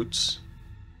her boots.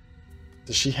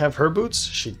 Does she have her boots?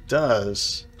 She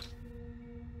does.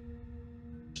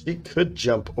 She could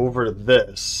jump over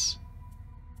this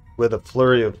with a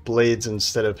flurry of blades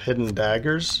instead of hidden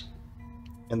daggers.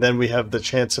 And then we have the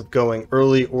chance of going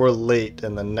early or late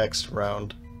in the next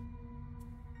round.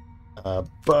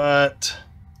 But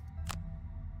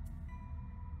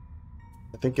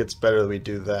I think it's better that we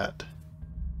do that.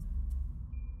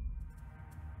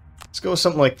 Let's go with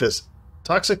something like this.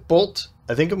 Toxic Bolt.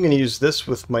 I think I'm going to use this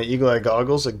with my Eagle Eye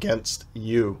Goggles against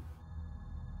you.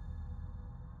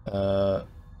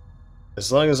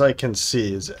 As long as I can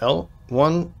see. Is L?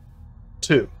 1,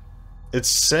 2. It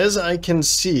says I can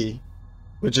see,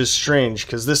 which is strange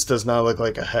because this does not look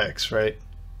like a hex, right?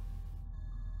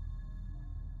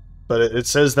 But it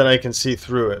says that I can see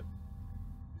through it.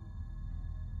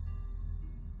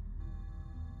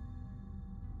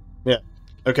 Yeah,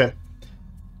 okay.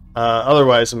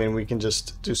 Otherwise, I mean, we can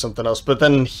just do something else, but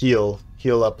then heal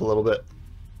up a little bit.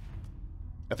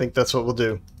 I think that's what we'll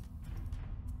do.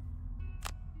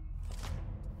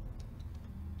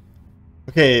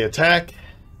 Okay, attack.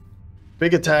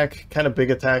 Big attack, kind of big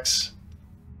attacks.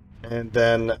 And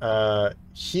then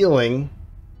healing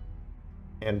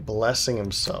and blessing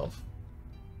himself.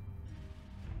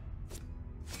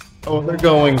 Oh, they're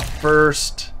going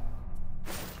first.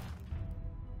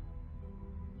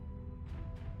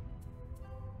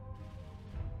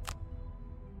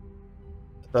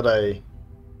 That I...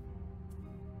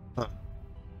 Huh.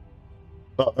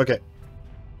 Oh, okay.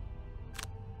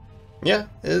 Yeah,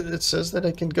 it says that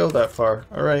I can go that far.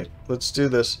 Alright, let's do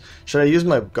this. Should I use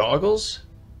my goggles?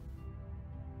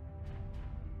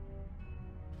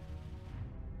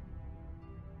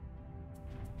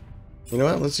 You know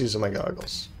what? Let's use my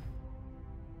goggles.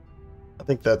 I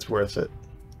think that's worth it.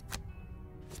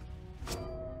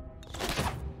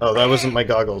 Oh, that wasn't my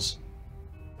goggles.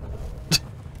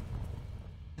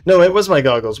 No, it was my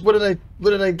goggles. What did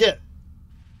I get?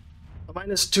 A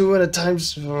 -2 and a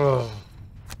times. Oh.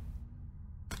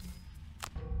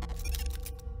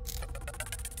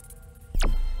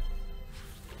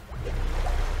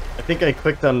 I think I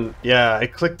clicked on, yeah, I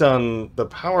clicked on the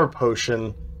power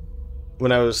potion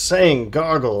when I was saying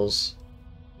goggles.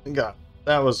 God,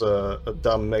 that was a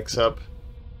dumb mix-up.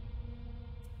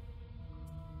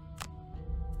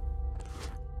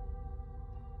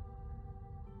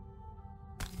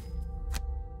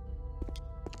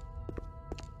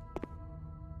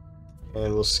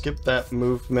 And we'll skip that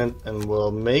movement and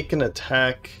we'll make an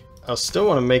attack. I'll still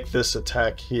want to make this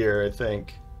attack here, I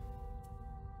think.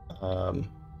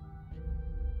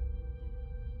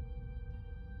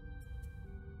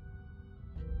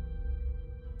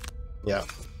 Yeah.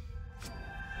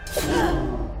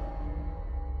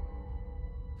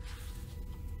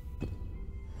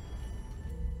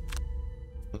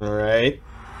 Alright.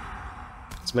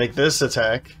 Let's make this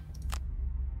attack.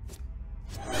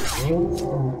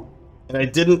 And I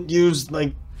didn't use,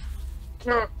 like...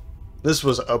 This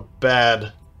was a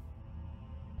bad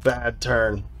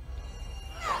turn.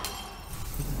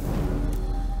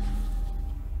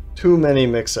 Too many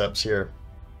mix-ups here.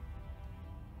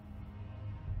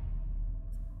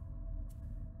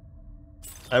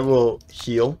 I will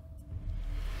heal.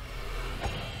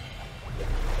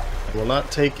 I will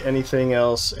not take anything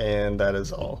else, and that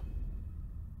is all.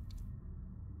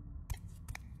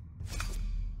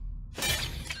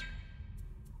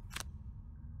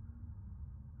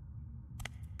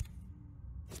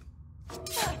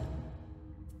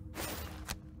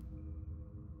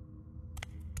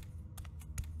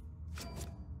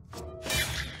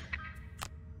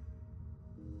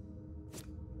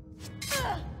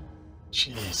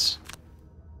 Jeez.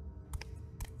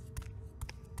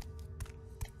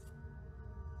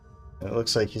 It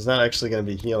looks like he's not actually going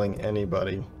to be healing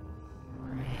anybody.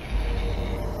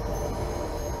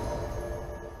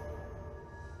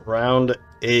 Round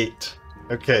 8.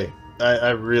 Okay, I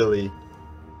really...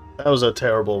 That was a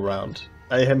terrible round.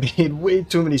 I have made way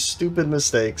too many stupid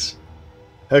mistakes.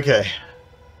 Okay.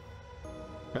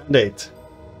 Mandate.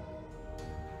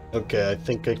 Okay, I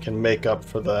think I can make up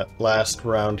for that last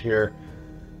round here.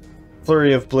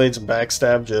 Flurry of Blades and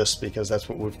Backstab, just because that's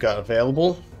what we've got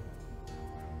available.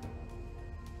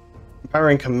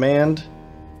 Empowering Command.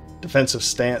 Defensive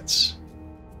Stance.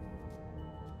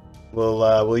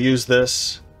 We'll use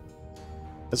this.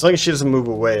 As long as she doesn't move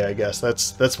away, I guess.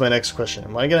 That's my next question.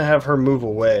 Am I going to have her move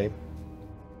away?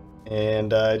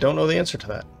 And I don't know the answer to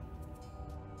that.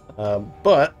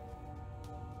 But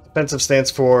defensive stance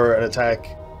for an attack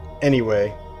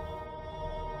anyway.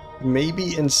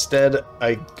 Maybe instead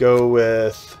I go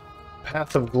with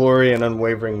Path of Glory and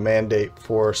Unwavering Mandate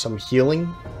for some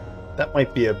healing. That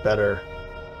might be a better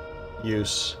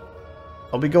use.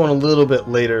 I'll be going a little bit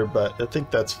later, but I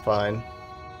think that's fine.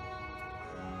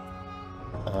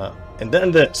 And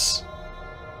then this.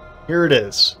 Here it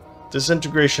is.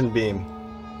 Disintegration Beam.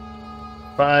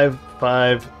 5,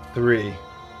 5, 3.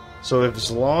 So if,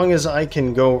 as long as I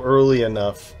can go early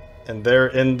enough, and they're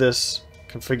in this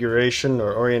configuration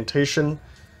or orientation,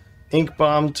 Ink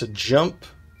Bomb to jump.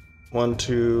 1,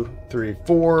 2, 3,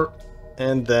 4.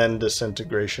 And then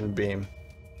Disintegration Beam.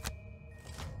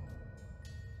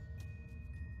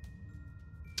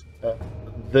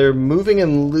 They're moving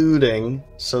and looting,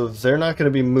 so they're not going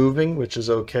to be moving, which is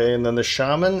okay. And then the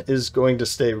shaman is going to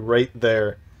stay right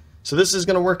there. So this is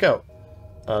going to work out.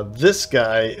 This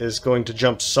guy is going to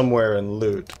jump somewhere and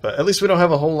loot, but at least we don't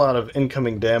have a whole lot of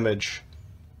incoming damage.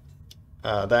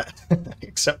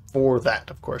 Except for that,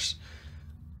 of course.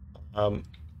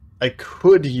 I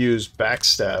could use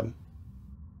Backstab.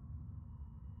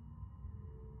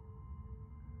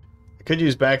 I could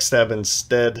use Backstab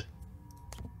instead.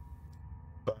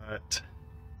 But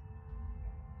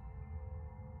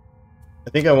I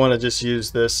think I want to just use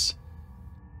this.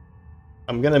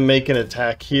 I'm going to make an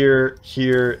attack here,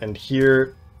 here, and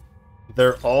here.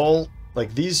 They're all,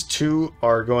 like, these two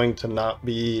are going to not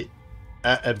be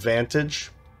at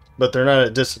advantage, but they're not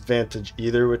at disadvantage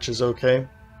either, which is okay.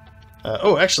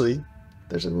 Oh, actually,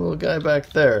 there's a little guy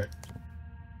back there.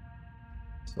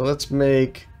 So let's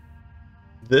make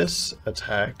this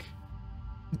attack.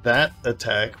 That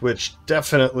attack, which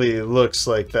definitely looks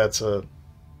like there's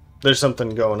something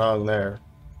going on there.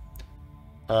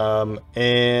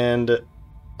 And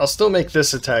I'll still make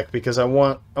this attack because I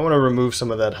want to remove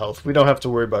some of that health. We don't have to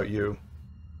worry about you.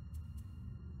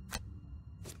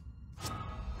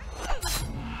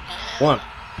 One.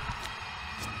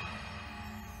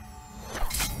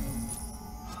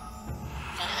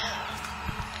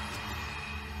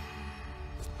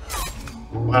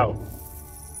 Wow.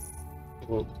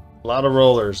 A lot of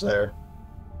rollers there.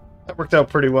 That worked out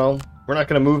pretty well. We're not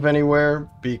going to move anywhere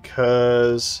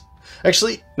because...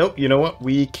 Actually, nope, you know what?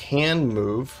 We can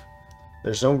move.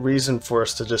 There's no reason for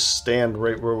us to just stand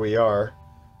right where we are.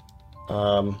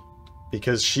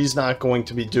 Because she's not going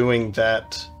to be doing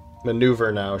that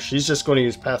maneuver now. She's just going to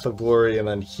use Path of Glory and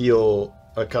then heal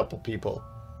a couple people.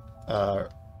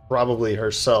 Probably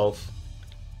herself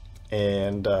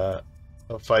and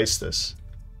Hephaestus.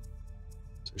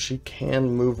 So she can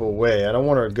move away. I don't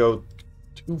want her to go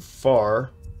too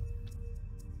far.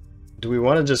 Do we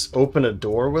want to just open a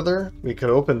door with her? We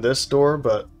could open this door,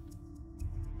 but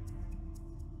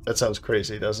that sounds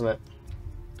crazy, doesn't it?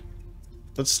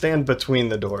 Let's stand between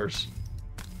the doors.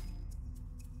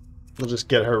 We'll just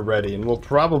get her ready, and we'll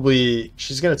probably...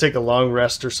 She's going to take a long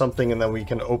rest or something, and then we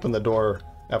can open the door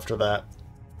after that.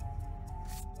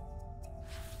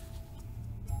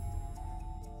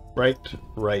 Right,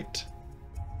 right.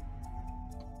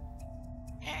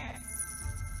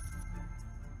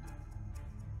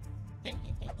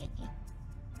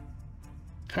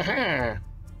 Haha.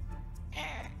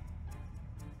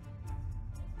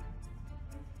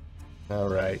 All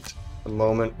right, the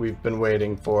moment we've been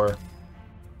waiting for.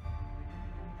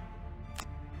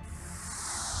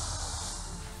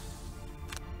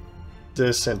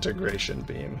 Disintegration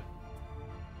beam.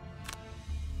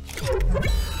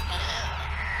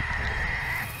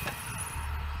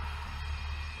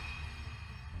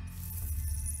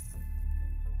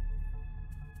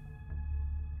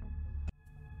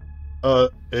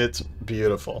 It's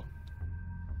beautiful.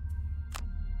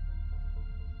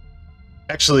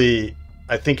 Actually,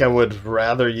 I think I would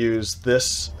rather use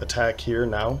this attack here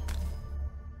now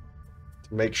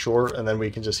to make sure, and then we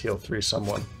can just heal 3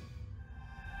 someone.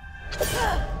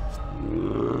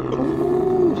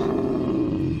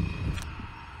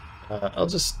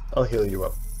 I'll heal you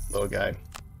up, little guy.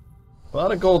 A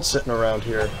lot of gold sitting around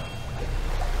here.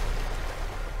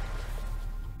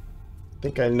 I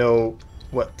think I know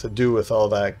what to do with all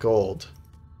that gold.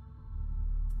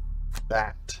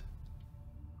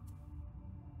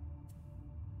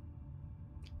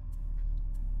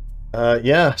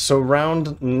 Yeah, so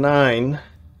round 9,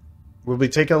 we'll be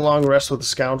taking a long rest with the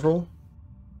scoundrel.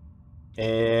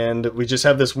 And we just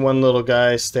have this one little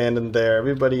guy standing there.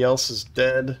 Everybody else is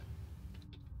dead.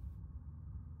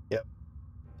 Yep.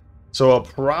 So I'll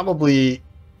probably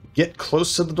get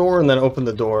close to the door and then open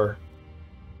the door.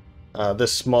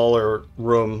 This smaller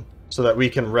room, so that we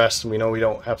can rest and we know we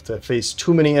don't have to face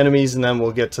too many enemies, and then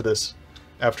we'll get to this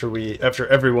after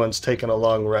everyone's taken a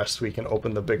long rest. We can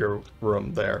open the bigger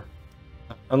room there.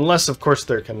 Unless, of course,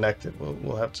 they're connected.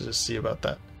 We'll have to just see about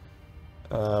that.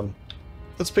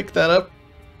 Let's pick that up,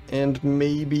 and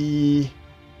maybe...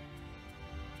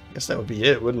 I guess that would be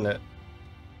it, wouldn't it?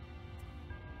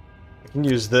 I can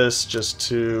use this just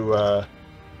to...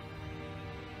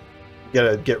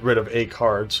 gotta get rid of a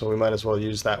card, so we might as well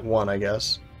use that one, I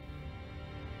guess.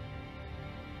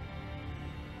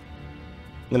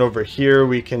 Then over here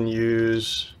we can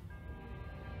use...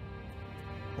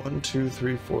 1, 2,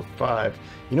 3, 4, 5.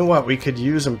 You know what? We could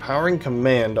use Empowering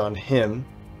Command on him.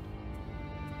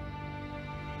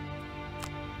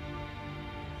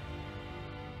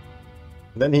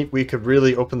 Then we could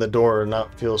really open the door and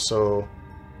not feel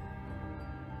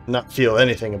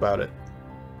anything about it.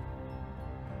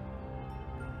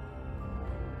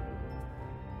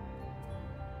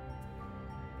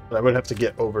 But I would have to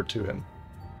get over to him.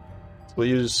 So we'll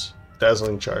use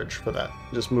Dazzling Charge for that.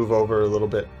 Just move over a little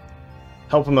bit.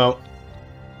 Help him out.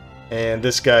 And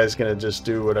this guy's going to just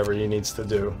do whatever he needs to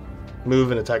do.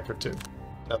 Move and attack for 2.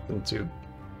 Nothing too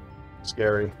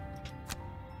scary.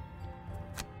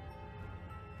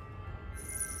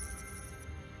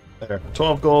 There.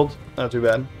 12 gold. Not too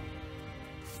bad.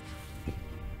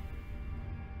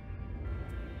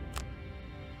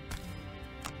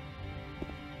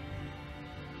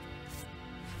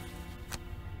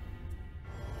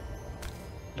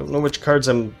 Don't know which cards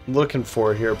I'm looking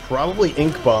for here. Probably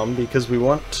Ink Bomb, because we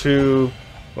want to...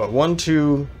 What, 1,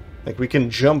 2... Like, we can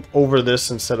jump over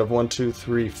this instead of 1, 2,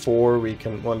 3, 4. We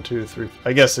can 1, 2, 3...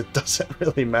 I guess it doesn't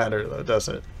really matter, though, does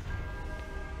it?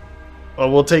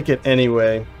 Well, we'll take it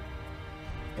anyway.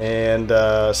 And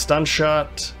Stun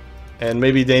Shot and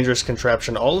maybe Dangerous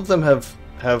Contraption. All of them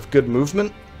have good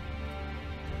movement.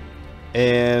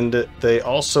 And they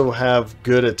also have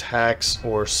good attacks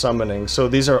or summoning. So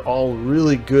these are all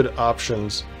really good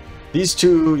options. These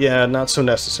two, yeah, not so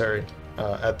necessary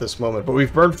at this moment. But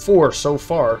we've burned 4 so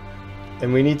far.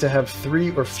 And we need to have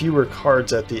 3 or fewer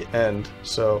cards at the end.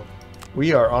 So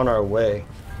we are on our way.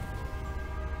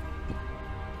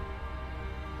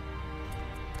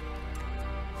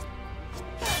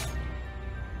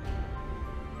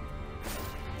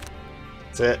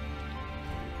 That's it.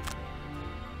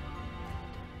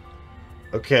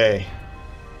 Okay.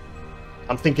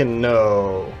 I'm thinking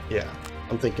no. Yeah,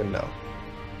 I'm thinking no.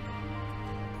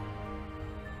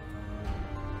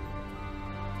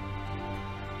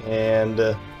 And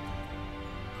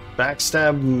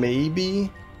backstab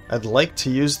maybe? I'd like to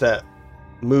use that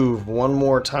move one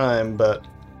more time, but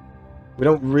we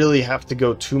don't really have to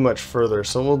go too much further,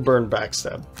 so we'll burn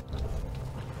backstab.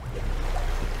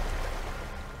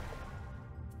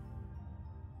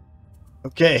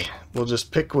 Okay, we'll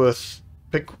just pick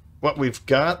what we've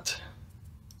got.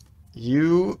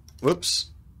 Whoops.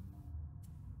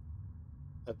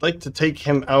 I'd like to take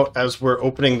him out as we're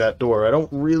opening that door. I don't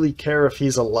really care if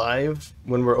he's alive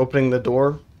when we're opening the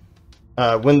door.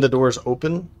 When the door's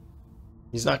open,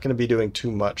 he's not going to be doing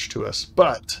too much to us.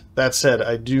 But that said,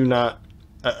 I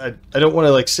don't want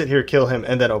to like sit here, kill him,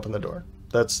 and then open the door.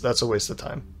 That's a waste of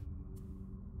time.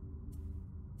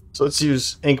 So let's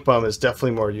use Ink Bomb is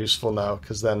definitely more useful now,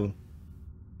 because then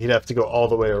he'd have to go all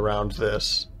the way around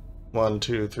this. 1,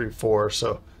 2, 3, 4.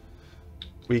 So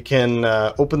we can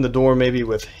open the door maybe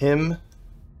with him.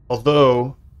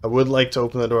 Although I would like to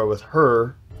open the door with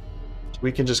her. So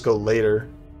we can just go later.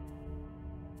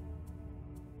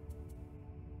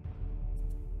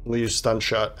 We'll use Stun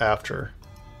Shot after.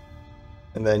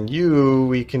 And then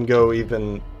we can go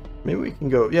even... Maybe we can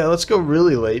go... Yeah, let's go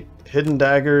really late. Hidden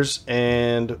Daggers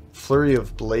and Flurry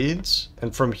of Blades.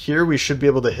 And from here we should be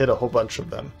able to hit a whole bunch of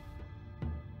them.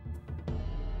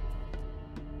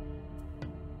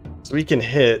 So we can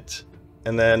hit,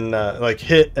 and then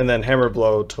hit and then Hammer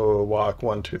Blow to walk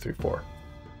 1, 2, 3, 4.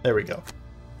 There we go.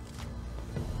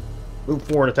 Move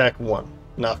 4 and attack 1.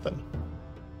 Nothing.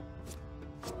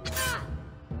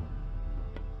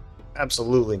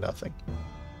 Absolutely nothing.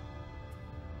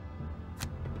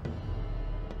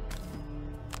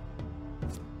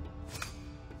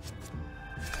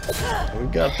 We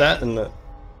got that, and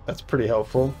that's pretty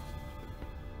helpful.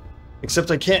 Except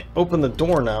I can't open the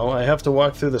door now. I have to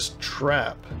walk through this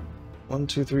trap. 1,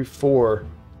 2, 3, 4.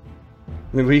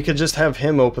 I mean, we could just have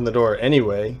him open the door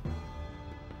anyway.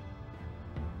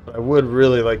 But I would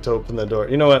really like to open the door.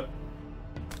 You know what?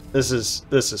 This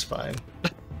is fine.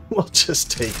 We'll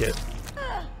just take it.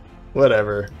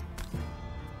 Whatever.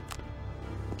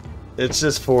 It's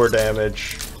just 4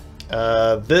 damage.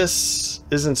 This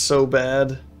isn't so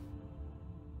bad.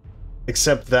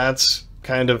 Except that's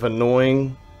kind of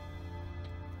annoying.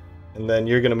 And then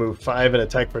you're gonna move 5 and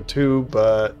attack for 2,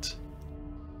 but...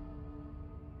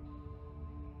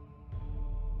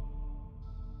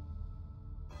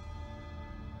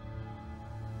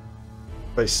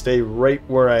 if I stay right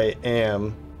where I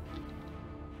am...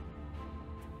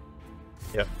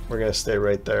 yep, we're gonna stay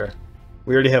right there.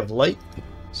 We already have light,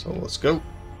 so let's go.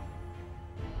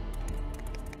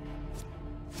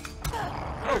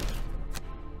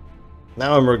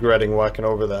 Now I'm regretting walking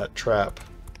over that trap.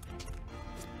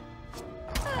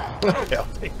 Okay, I'll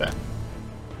take that.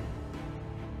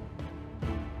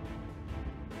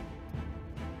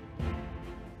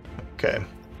 Okay.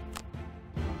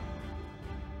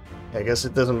 I guess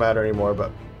it doesn't matter anymore,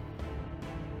 but...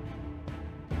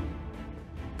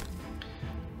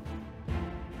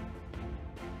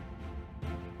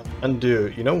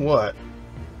 undo. You know what?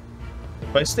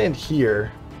 If I stand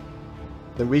here,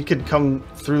 then we could come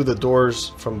through the doors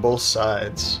from both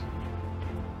sides.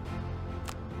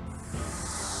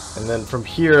 And then from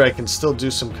here I can still do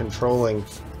some controlling,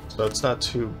 so it's not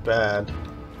too bad.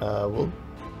 We'll...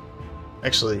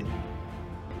 actually,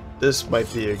 this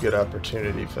might be a good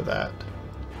opportunity for that.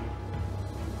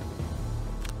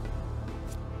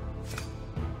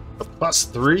 A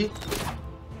 +3?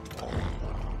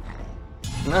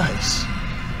 Nice.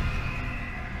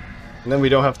 And then we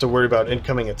don't have to worry about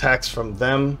incoming attacks from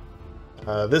them.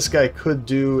 This guy could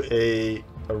do a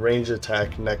range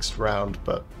attack next round,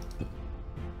 but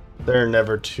they're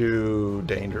never too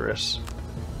dangerous.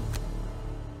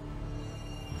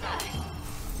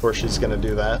 Of course she's gonna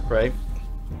do that, right?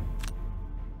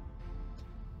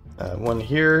 One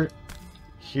here,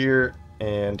 here,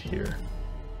 and here.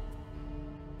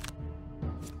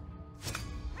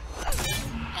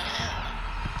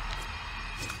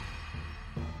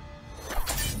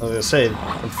 I was gonna say,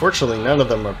 unfortunately none of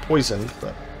them are poisoned,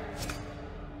 but...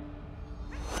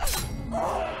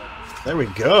 there we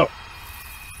go!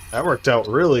 That worked out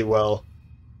really well.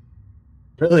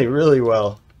 Really, really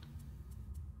well.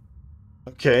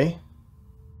 Okay.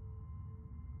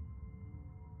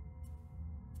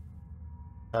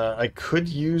 I could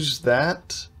use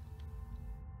that.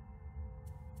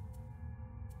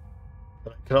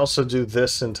 But I could also do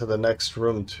this into the next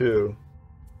room too.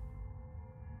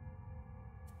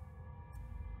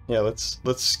 Yeah, let's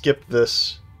skip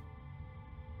this.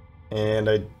 And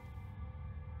you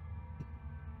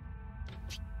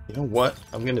know what?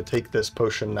 I'm gonna take this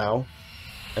potion now.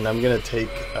 And I'm gonna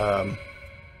take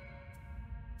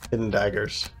hidden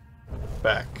daggers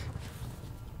back.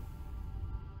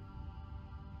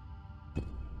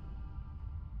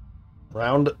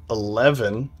 Round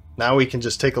 11. Now we can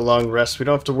just take a long rest. We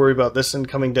don't have to worry about this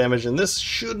incoming damage, and this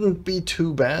shouldn't be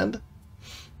too bad.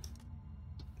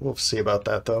 We'll see about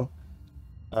that, though.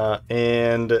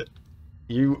 And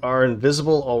you are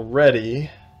invisible already,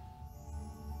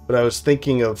 but I was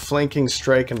thinking of flanking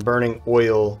strike and burning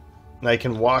oil, and I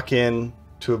can walk in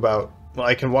to about... well,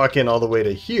 I can walk in all the way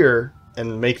to here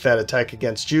and make that attack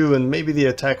against you, and maybe the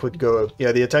attack would go...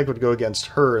 yeah, the attack would go against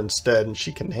her instead, and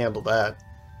she can handle that.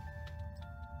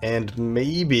 And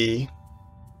maybe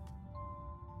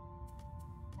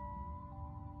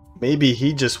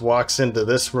he just walks into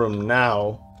this room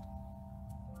now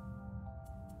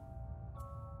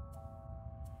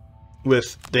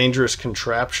with dangerous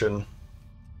contraption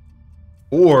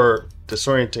or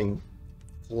disorienting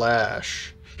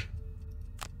flash.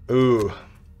 Ooh.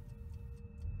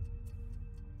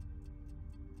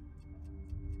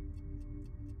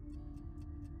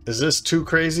 Is this too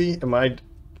crazy? Am I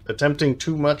attempting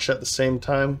too much at the same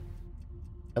time?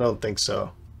 I don't think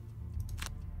so.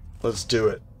 Let's do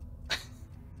it.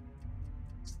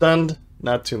 Stunned,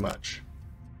 not too much.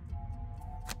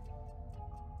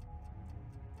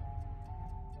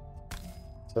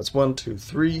 So that's 1, 2,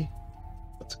 3.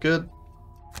 That's good.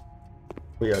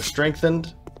 We are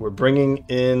strengthened. We're bringing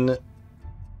in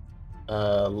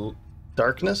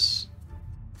darkness.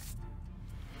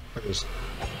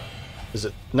 Is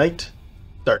it night?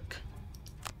 Dark.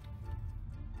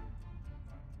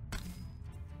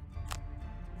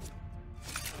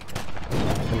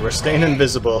 And we're staying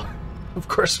invisible. Of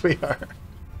course we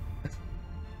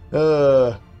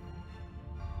are.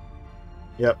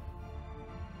 Yep.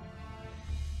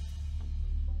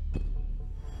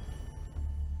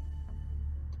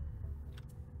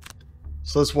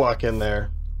 So let's walk in there.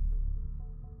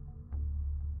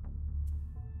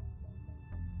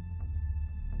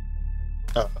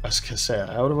 Oh, I was gonna say,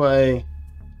 how do I...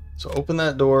 So open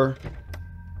that door.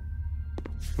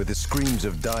 With the screams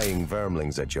of dying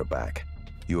vermlings at your back,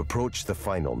 you approach the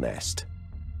final nest.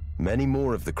 Many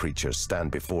more of the creatures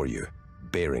stand before you,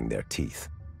 baring their teeth.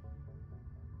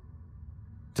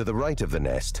 To the right of the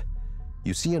nest,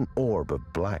 you see an orb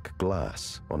of black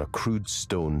glass on a crude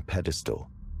stone pedestal.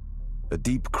 A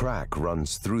deep crack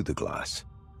runs through the glass,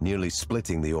 nearly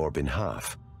splitting the orb in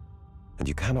half, and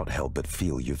you cannot help but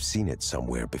feel you've seen it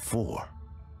somewhere before.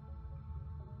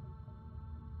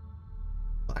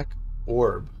 Black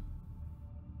orb.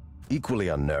 Equally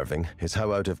unnerving is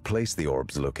how out of place the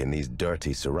orbs look in these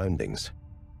dirty surroundings.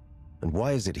 And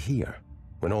why is it here,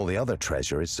 when all the other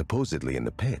treasure is supposedly in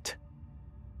the pit?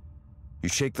 You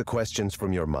shake the questions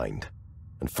from your mind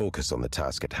and focus on the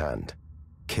task at hand,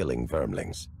 killing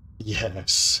vermlings.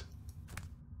 Yes.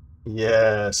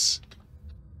 Yes.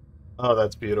 Oh,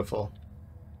 that's beautiful.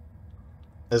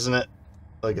 Isn't it?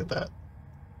 Look at that.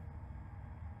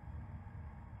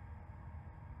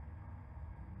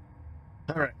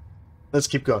 Alright. Let's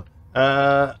keep going.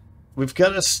 We've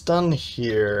got a stun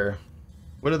here.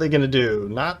 What are they going to do?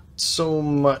 Not so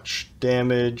much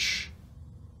damage.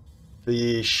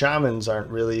 The shamans aren't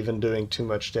really even doing too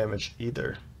much damage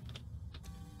either.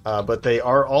 But they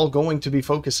are all going to be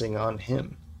focusing on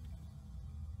him.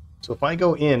 So if I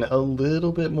go in a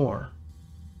little bit more.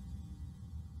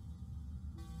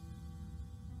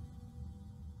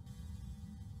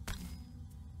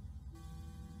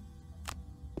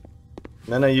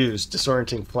 Then I use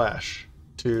Disorienting Flash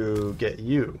to get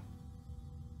you.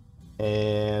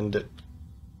 And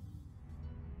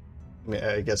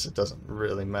I guess it doesn't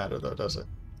really matter though, does it?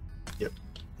 Yep.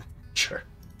 Sure.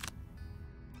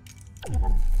 There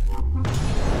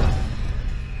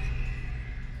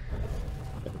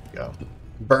we go.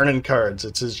 Burning cards.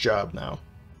 It's his job now.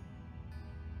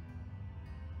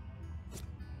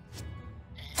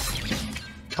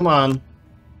 Come on.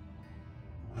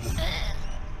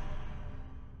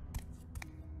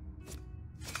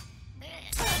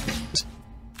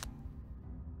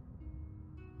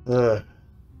 Ugh.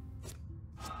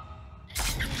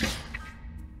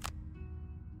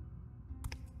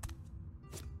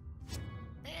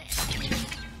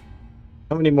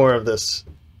 How many more of this?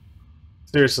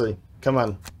 Seriously, come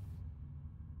on.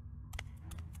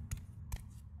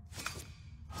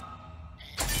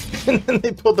 And then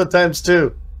they pulled the times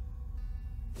two.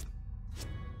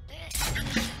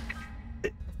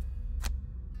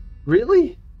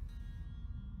 Really?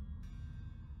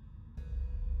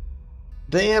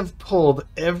 They have pulled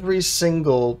every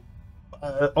single,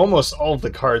 almost all of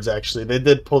the cards actually. They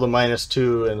did pull the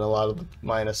 -2 and a lot of the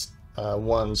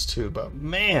 -1s too, but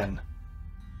man.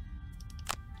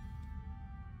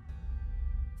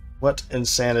 What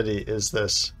insanity is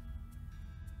this?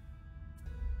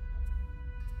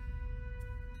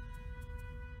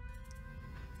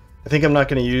 I think I'm not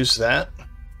going to use that.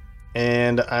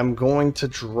 And I'm going to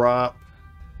drop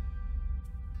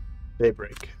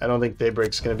Daybreak. I don't think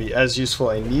Daybreak's going to be as useful.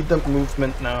 I need the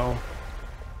movement now.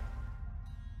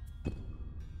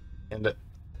 And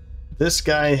this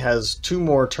guy has 2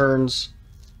 more turns.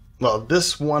 Well,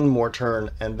 this 1 more turn,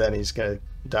 and then he's going to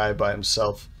die by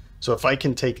himself. So if I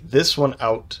can take this one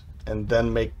out and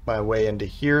then make my way into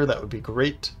here, that would be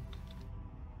great.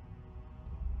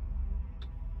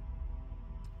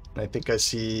 I think I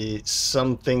see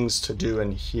some things to do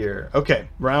in here. Okay,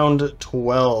 round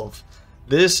 12.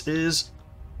 This is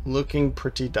looking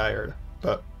pretty dire,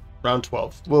 but round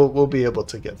 12. We'll be able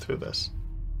to get through this.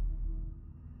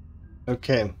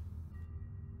 Okay.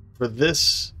 For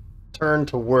this turn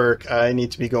to work, I need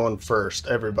to be going first,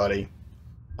 everybody.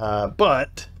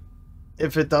 But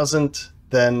if it doesn't,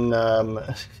 then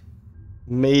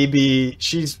maybe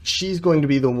she's going to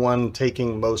be the one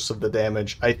taking most of the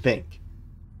damage, I think.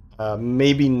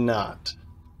 Maybe not.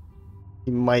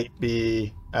 He might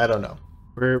be, I don't know.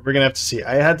 We're gonna have to see.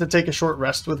 I had to take a short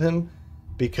rest with him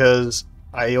because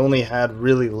I only had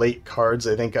really late cards.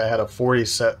 I think I had a 40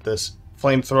 set this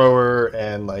flamethrower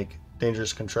and like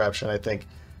dangerous contraption, I think.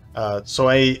 So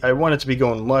I wanted to be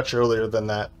going much earlier than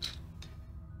that.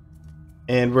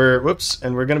 And we're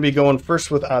going to be going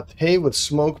first with Ate with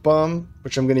Smoke Bomb,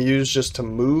 which I'm going to use just to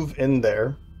move in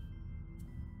there.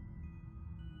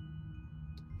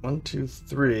 1, 2,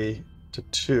 3 to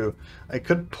 2. I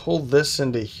could pull this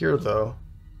into here though.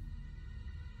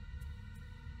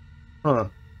 Huh.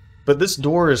 But this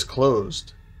door is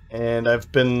closed. And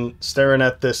I've been staring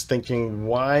at this thinking,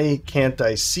 why can't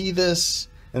I see this?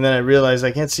 And then I realized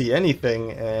I can't see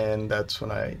anything, and that's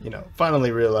when I,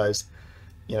 finally realized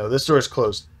you know, this door is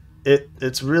closed.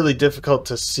 It's really difficult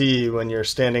to see when you're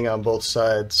standing on both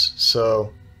sides.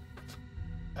 So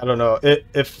I don't know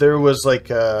if there was like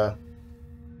a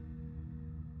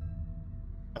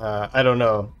I don't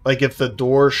know, like if the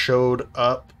door showed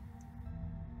up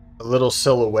a little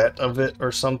silhouette of it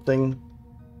or something.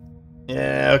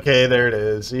 Yeah, okay, there it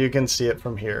is. You can see it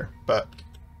from here. But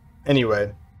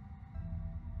anyway,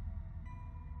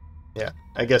 yeah,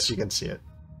 I guess you can see it.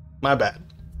 My bad.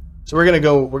 So we're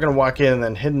gonna walk in and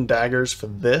then hidden daggers for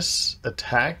this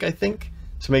attack, I think,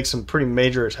 to make some pretty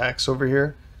major attacks over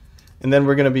here. And then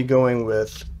we're gonna be going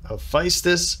with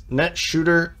Hephaestus, net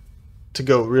shooter to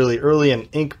go really early, and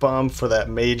ink bomb for that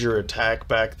major attack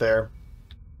back there.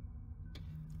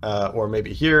 Or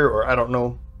maybe here, or I don't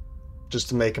know, just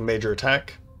to make a major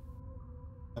attack.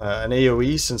 An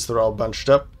AoE since they're all bunched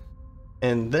up.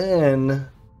 And then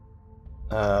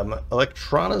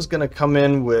Electrana's going to come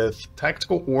in with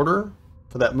tactical order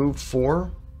for that move 4.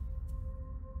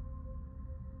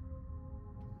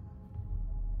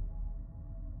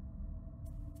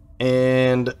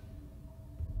 And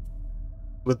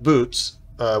with boots,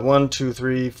 1, 2,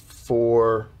 3,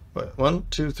 4, 1,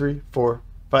 2, 3, 4,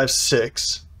 5,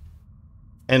 6.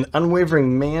 An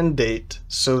unwavering mandate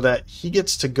so that he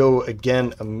gets to go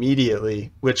again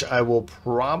immediately, which I will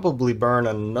probably burn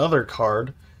another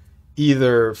card,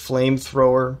 either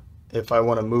flamethrower if I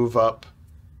want to move up,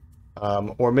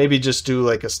 or maybe just do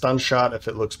like a stun shot if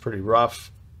it looks pretty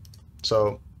rough.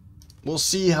 So we'll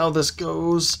see how this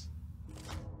goes.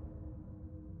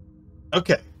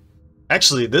 Okay,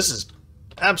 actually this is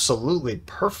absolutely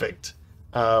perfect.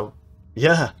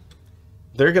 Yeah,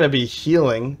 they're gonna be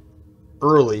healing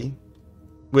early,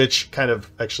 which kind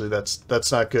of, actually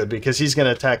that's not good, because he's going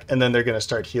to attack and then they're going to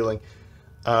start healing.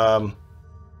 They're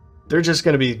just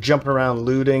going to be jumping around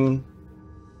looting,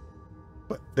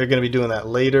 but they're going to be doing that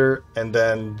later. And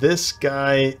then this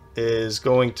guy is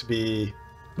going to be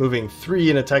moving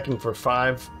 3 and attacking for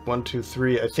 5. 1, 2,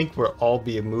 3. I think we'll all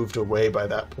be moved away by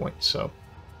that point, so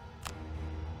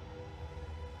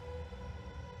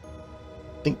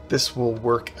I think this will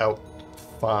work out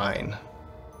fine.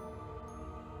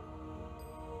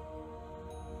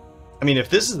 I mean,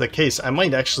 if this is the case, I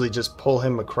might actually just pull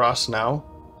him across now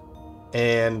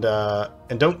and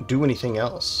don't do anything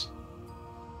else,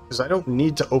 because I don't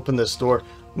need to open this door.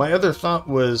 My other thought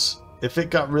was, if it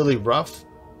got really rough,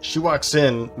 she walks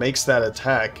in, makes that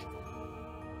attack,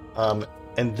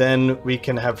 and then we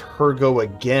can have her go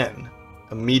again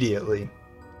immediately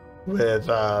with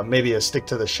maybe a stick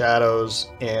to the shadows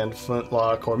and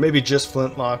flintlock, or maybe just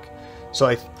flintlock. So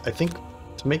I think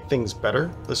to make things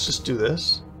better, let's just do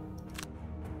this.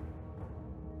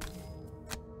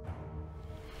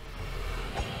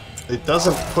 It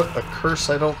doesn't put a curse,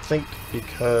 I don't think,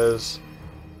 because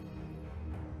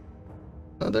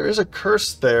there is a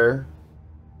curse there.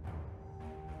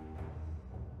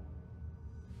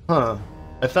 Huh.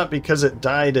 I thought because it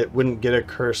died it wouldn't get a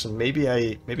curse, and maybe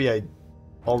I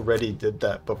already did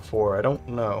that before. I don't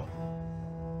know.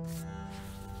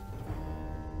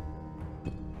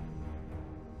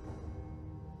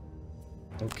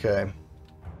 Okay.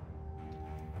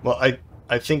 Well,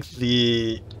 I think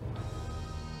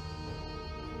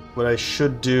what I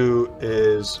should do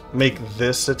is make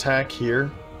this attack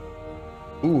here.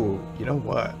 Ooh, you know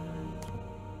what?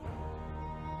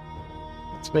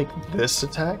 Let's make this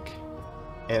attack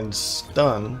and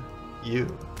stun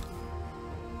you,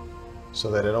 so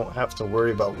that I don't have to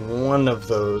worry about one of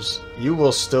those. You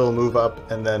will still move up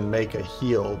and then make a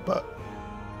heal, but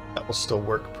that will still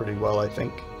work pretty well, I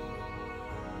think.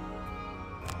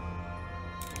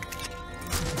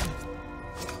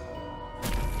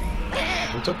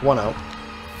 We took one out.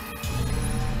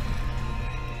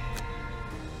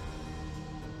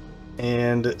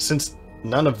 And since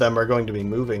none of them are going to be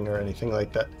moving or anything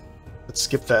like that, let's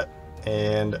skip that.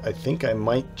 And I think I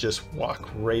might just walk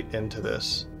right into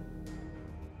this.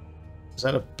 Is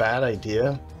that a bad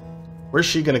idea? Where's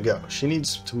she gonna go? She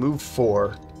needs to move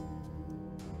 4.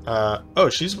 Oh,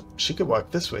 she could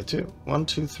walk this way too. 1,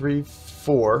 2, 3,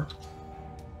 4,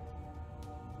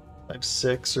 5,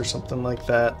 6, or something like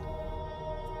that.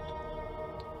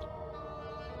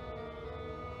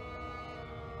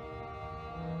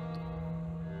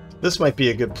 This might be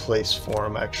a good place for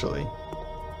him, actually.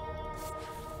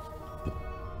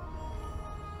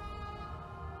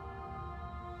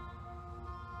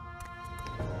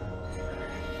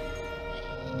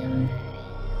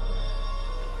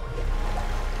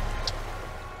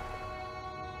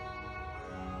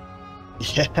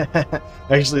 Yeah,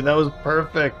 actually that was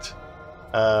perfect.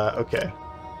 Okay.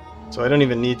 So I don't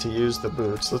even need to use the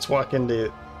boots. Let's walk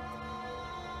into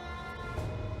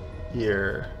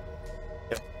here.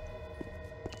 Yep.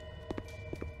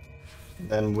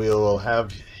 Then we'll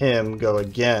have him go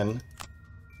again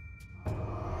with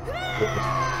the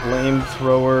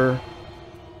flamethrower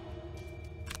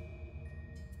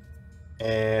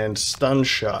and stun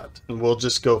shot. And we'll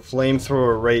just go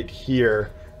flamethrower right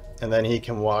here, and then he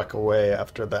can walk away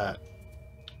after that.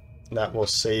 That will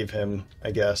save him,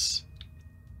 I guess.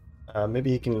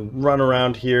 Maybe he can run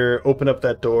around here, open up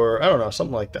that door. I don't know,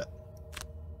 something like that.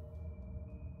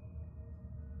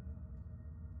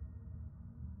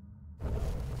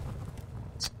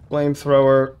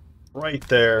 Flamethrower right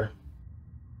there.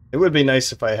 It would be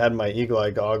nice if I had my eagle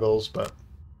eye goggles, but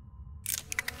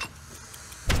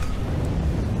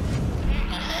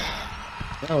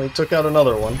oh, he took out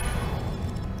another one.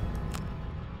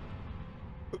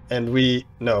 And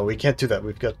no, we can't do that.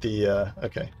 We've got the,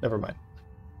 okay, never mind.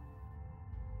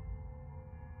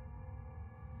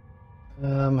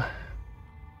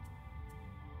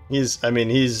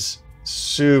 He's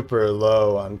super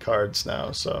low on cards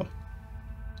now, so.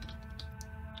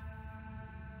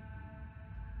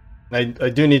 I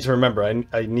do need to remember,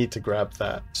 I need to grab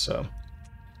that, so.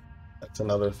 That's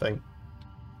another thing.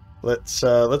 Let's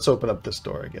open up this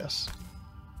door, I guess.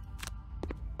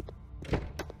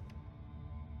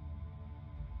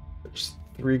 There's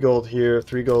 3 gold here,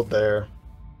 3 gold there.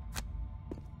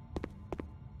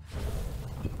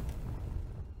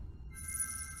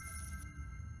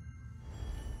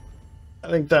 I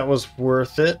think that was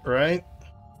worth it, right?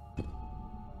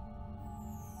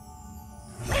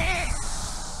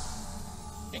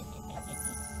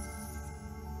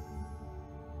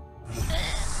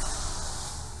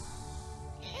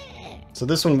 So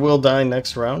this one will die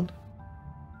next round.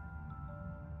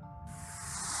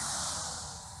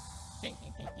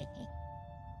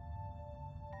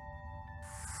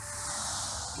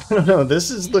 I don't know,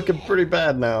 this is looking pretty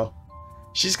bad now.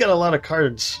 She's got a lot of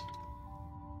cards.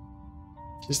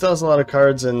 She still has a lot of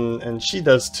cards, and she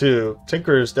does too.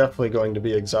 Tinker is definitely going to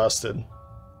be exhausted.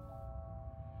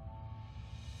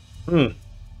 Round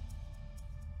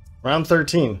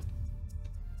 13.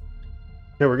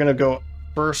 Okay, we're gonna go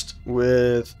first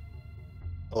with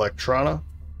Electrona.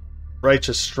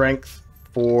 Righteous Strength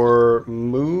for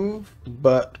move,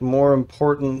 but more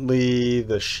importantly,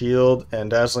 the shield and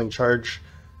Dazzling Charge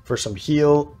for some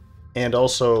heal, and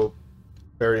also,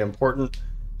 very important,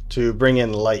 to bring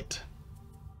in light.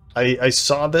 I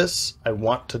saw this, I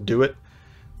want to do it,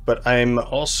 but I'm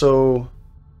also,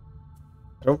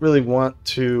 I don't really want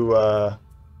to,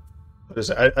 what is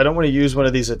it? I don't want to use one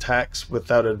of these attacks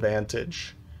without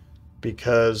advantage,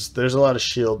 because there's a lot of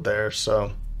shield there,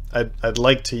 so I'd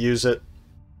like to use it.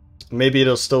 Maybe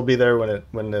it'll still be there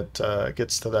when it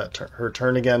gets to that her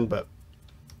turn again, but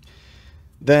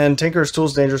then Tinker's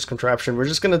Tools, Dangerous Contraption. We're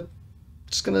just gonna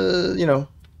you know,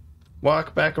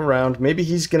 walk back around. Maybe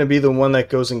he's gonna be the one that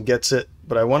goes and gets it,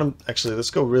 but I want him. Actually, let's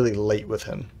go really late with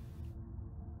him.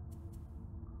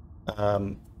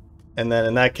 And then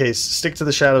in that case, stick to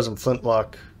the shadows and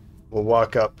flintlock. We'll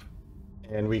walk up,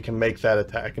 and we can make that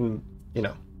attack, and you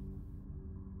know.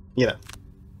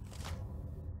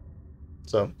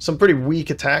 So some pretty weak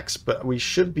attacks, but we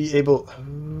should be able.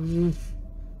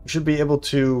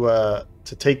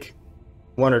 To take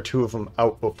 1 or 2 of them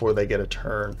out before they get a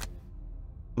turn.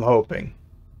 I'm hoping.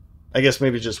 I guess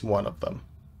maybe just one of them.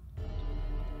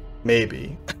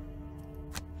 Maybe.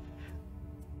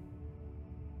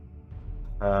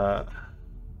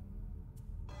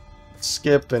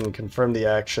 Skip and confirm the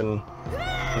action,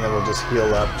 and then we'll just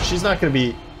heal up. She's not going to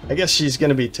be... I guess she's going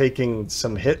to be taking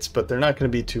some hits, but they're not going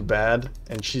to be too bad,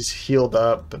 and she's healed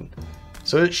up, and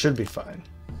so it should be fine.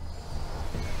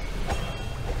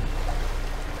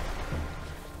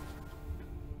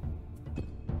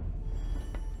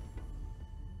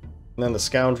 And then the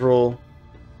Scoundrel.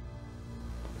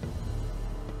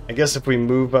 I guess if we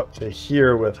move up to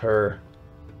here with her,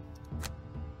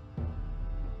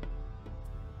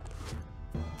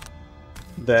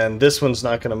 then this one's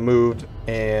not going to move,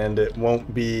 and it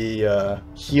won't be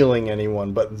healing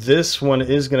anyone. But this one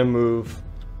is going to move,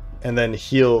 and then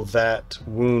heal that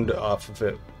wound off of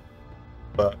it.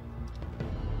 But,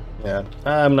 yeah,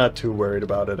 I'm not too worried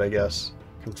about it, I guess.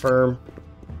 Confirm.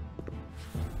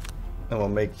 And we'll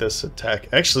make this attack.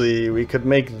 Actually, we could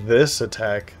make this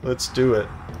attack. Let's do it.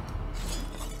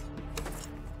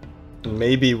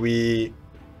 Maybe we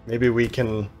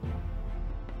can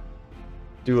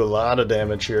do a lot of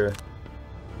damage here.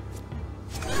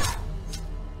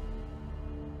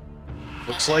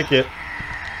 Looks like it.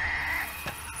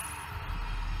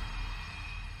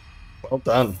 Well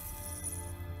done.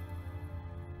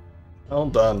 Well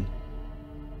done.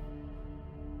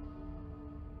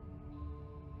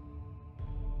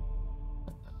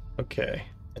 Okay,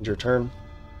 end your turn.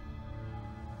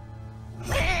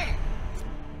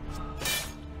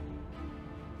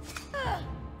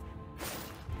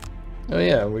 Oh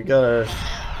yeah, we got our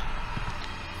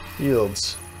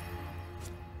fields.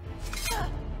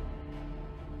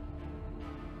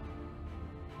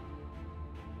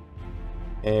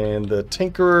 And the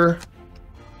Tinkerer,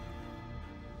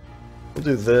 we'll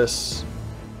do this.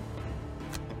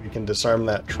 We can disarm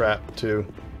that trap too.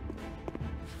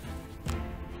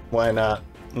 Why not?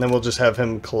 And then we'll just have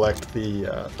him collect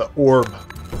the orb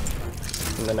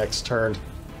in the next turn.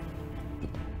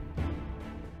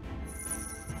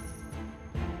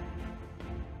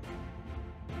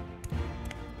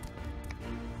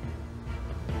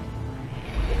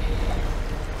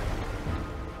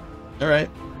 All right.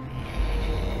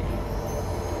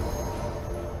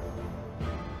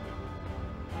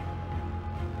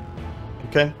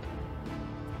 Okay.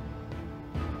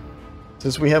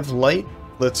 Since we have light,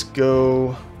 let's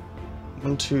go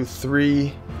 1, 2,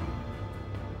 3.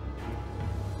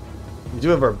 We do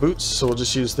have our boots, so we'll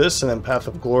just use this and then Path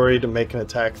of Glory to make an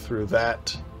attack through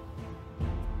that.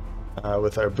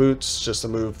 With our boots, just a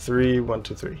move 3, 1,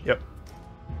 2, 3. Yep.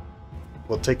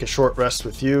 We'll take a short rest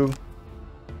with you.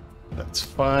 That's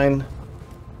fine.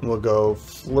 And we'll go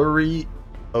Flurry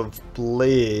of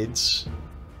Blades.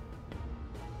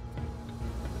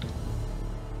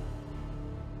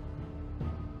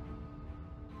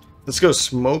 Let's go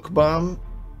Smoke Bomb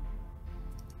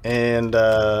and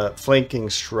Flanking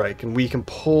Strike. And we can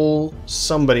pull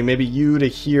somebody, maybe you to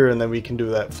here, and then we can do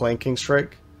that Flanking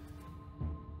Strike.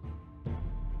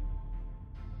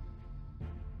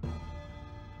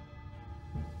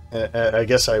 I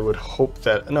guess I would hope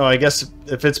that... No, I guess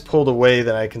if it's pulled away,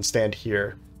 then I can stand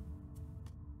here.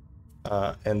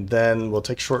 And then we'll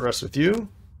take a short rest with you.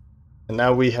 And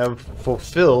now we have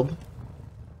fulfilled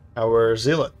our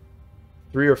Zealot.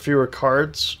 3 or fewer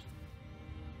cards.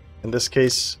 In this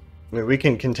case, I mean, we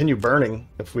can continue burning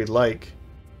if we'd like.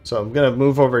 So I'm going to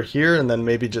move over here and then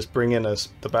maybe just bring in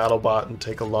the battle bot and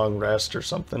take a long rest or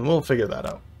something. We'll figure that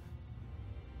out.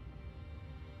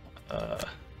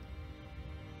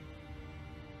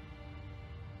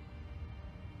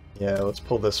 Yeah, let's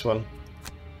pull this one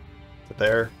to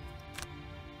there.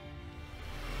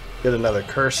 Get another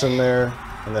curse in there,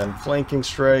 and then Flanking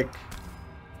Strike.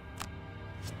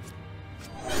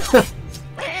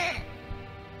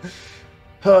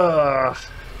 What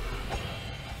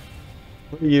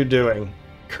are you doing?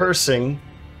 Cursing?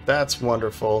 That's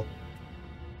wonderful.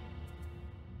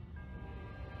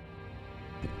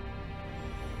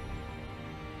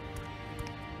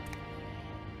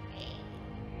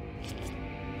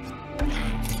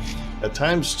 At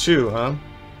times 2, huh?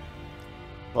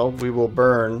 Well, we will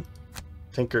burn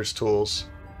Tinker's Tools.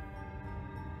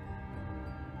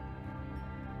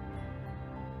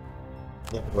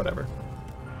 Yeah, whatever.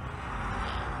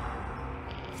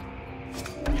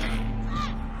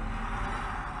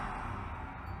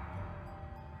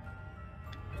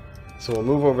 So we'll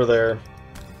move over there.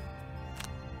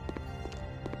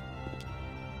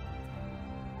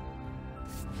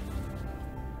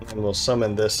 And we'll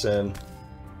summon this in.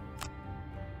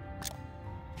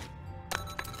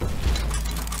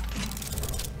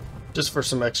 Just for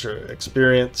some extra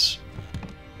experience.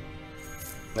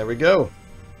 There we go.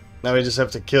 Now we just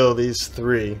have to kill these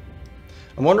 3.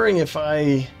 I'm wondering if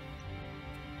I...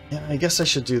 Yeah, I guess I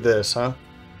should do this, huh?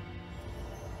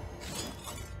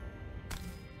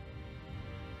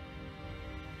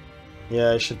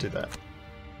 Yeah, I should do that.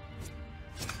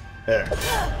 There.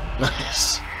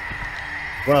 Nice.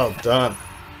 Well done.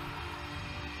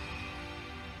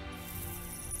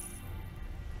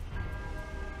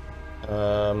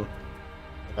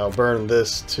 I'll burn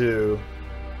this too.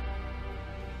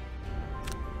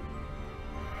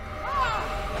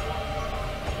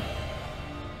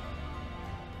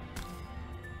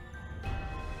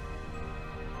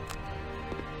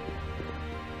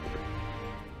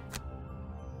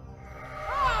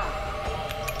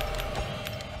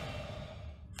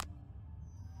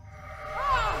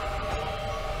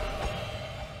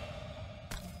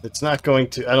 It's not going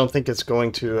to. I don't think it's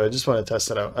going to. I just want to test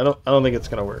it out. I don't think it's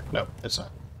going to work. No, it's not.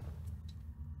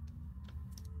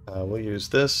 We'll use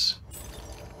this.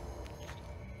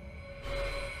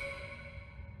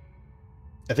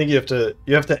 I think you have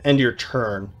to end your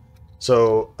turn.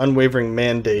 So unwavering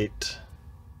mandate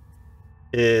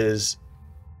is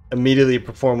immediately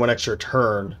perform 1 extra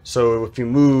turn. So if you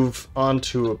move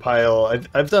onto a pile,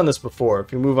 I've done this before.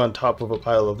 If you move on top of a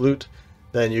pile of loot,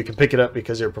 then you can pick it up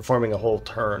because you're performing a whole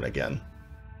turn again.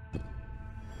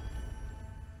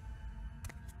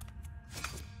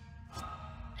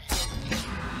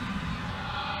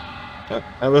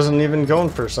 I wasn't even going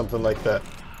for something like that.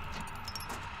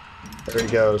 There he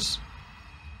goes.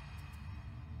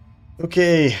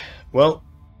 Okay, well,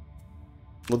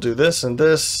 we'll do this and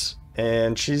this,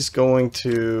 and she's going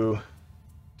to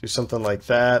do something like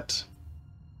that.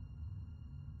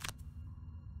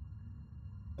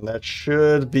 And that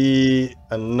should be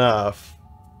enough.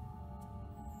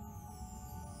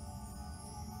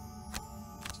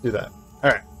 Let's do that.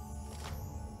 Alright.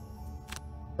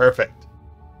 Perfect.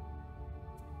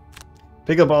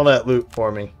 Pick up all that loot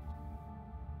for me.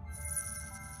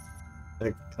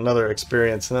 Another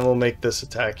experience, and then we'll make this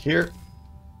attack here.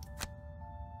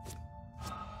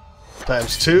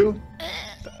 ×2.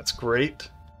 That's great.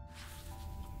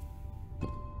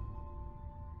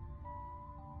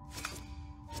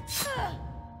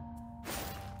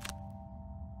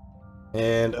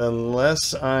 And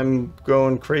unless I'm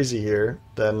going crazy here,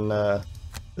 then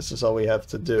this is all we have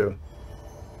to do.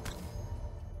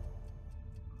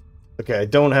 Okay, I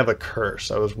don't have a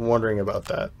curse. I was wondering about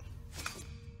that.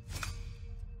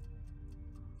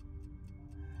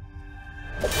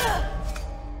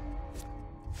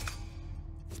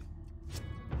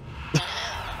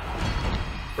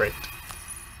 Great.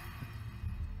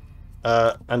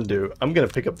 Undo. I'm gonna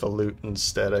pick up the loot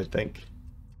instead, I think.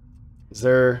 Is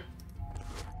there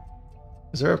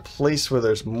a place where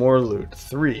there's more loot?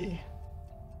 3.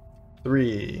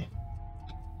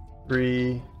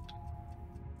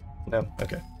 No,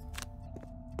 okay.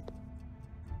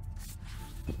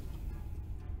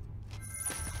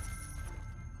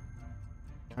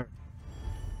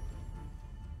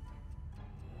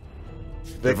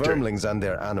 The Vermlings and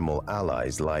their animal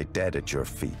allies lie dead at your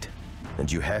feet,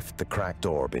 and you heft the cracked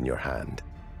orb in your hand.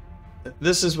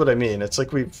 This is what I mean. It's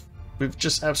like we've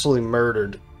just absolutely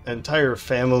murdered entire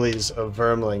families of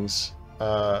Vermlings.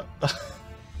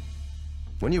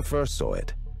 When you first saw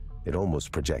it, it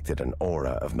almost projected an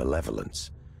aura of malevolence.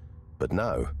 But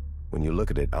now, when you look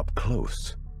at it up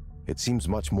close, it seems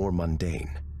much more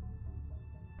mundane.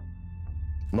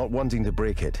 Not wanting to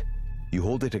break it, you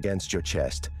hold it against your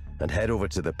chest and head over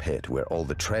to the pit where all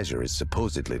the treasure is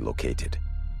supposedly located.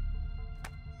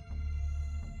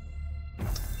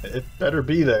 It better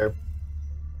be there.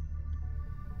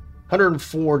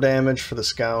 104 damage for the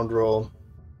scoundrel,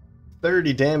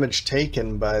 30 damage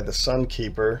taken by the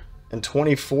Sunkeeper, and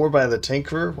 24 by the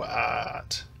Tinkerer?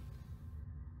 What?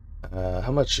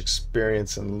 How much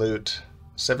experience and loot?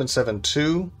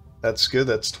 772? That's good.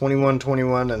 That's 21,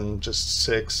 21, and just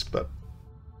 6, but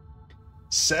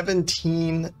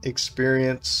 17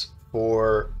 experience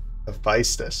for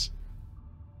Hephaestus.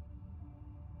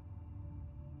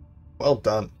 Well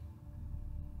done.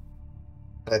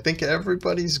 I think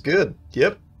everybody's good.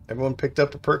 Yep, everyone picked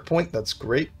up a perk point. That's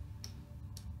great.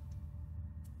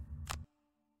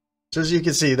 So as you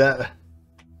can see, that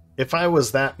if I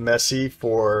was that messy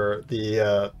for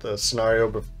the scenario,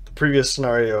 the previous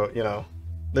scenario, you know,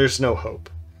 there's no hope.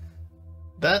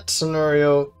 That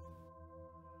scenario,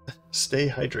 stay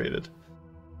hydrated.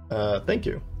 Thank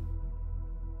you.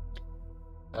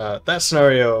 That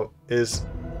scenario is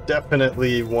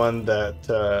definitely one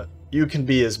that you can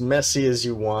be as messy as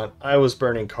you want. I was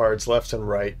burning cards left and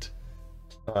right.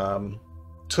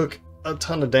 Took a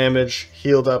ton of damage,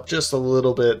 healed up just a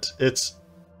little bit.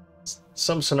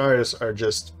 Some scenarios are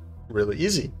just really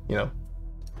easy, you know.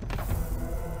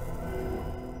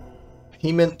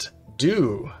 Payment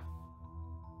due.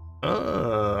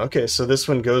 Okay, so this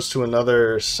one goes to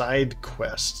another side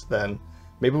quest then.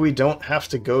 Maybe we don't have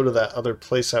to go to that other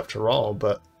place after all,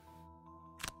 but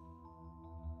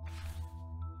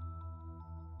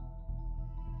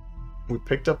we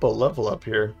picked up a level up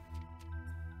here.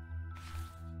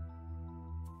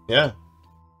 Yeah.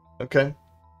 Okay.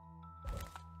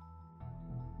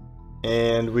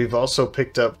 And we've also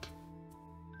picked up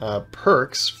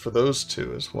perks for those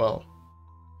two as well.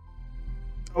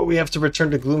 Oh, we have to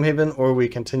return to Gloomhaven, or we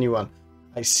continue on.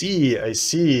 I see, I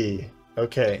see.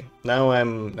 Okay,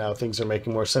 now things are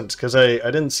making more sense, because I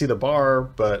didn't see the bar,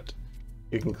 but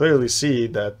you can clearly see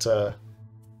that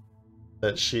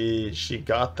that she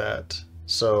got that.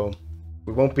 So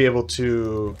we won't be able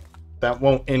to, that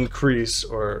won't increase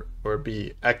or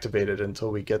be activated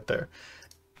until we get there.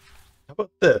 How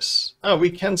about this? Oh,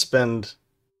 we can spend,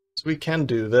 so we can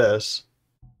do this.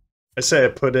 I say I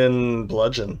put in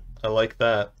bludgeon. I like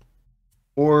that.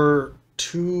 Or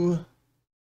 2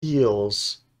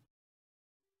 heals.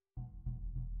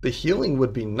 The healing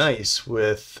would be nice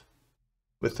with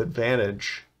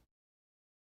advantage.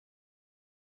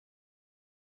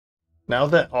 Now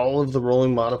that all of the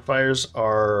rolling modifiers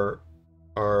are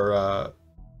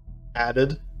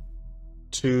added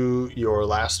to your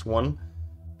last one,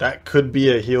 that could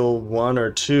be a heal 1 or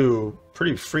 2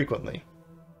 pretty frequently.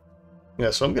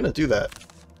 Yeah, so I'm going to do that.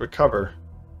 Recover.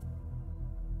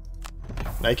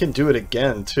 And I can do it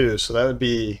again too, so that would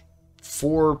be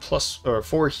 4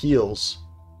 heals.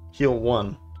 Heal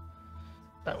 1.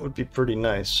 That would be pretty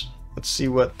nice. Let's see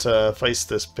what Feist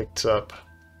this picks up.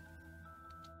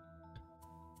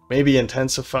 Maybe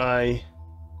intensify.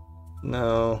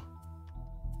 No.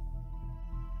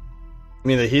 I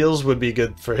mean, the heals would be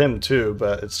good for him too,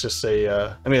 but it's just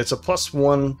a, I mean, it's a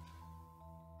 +1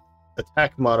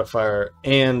 attack modifier,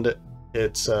 and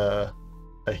it's a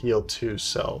heal 2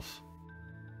 self.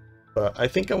 But I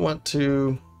think I want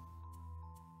to...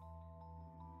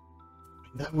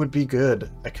 That would be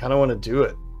good. I kind of want to do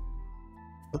it.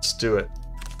 Let's do it.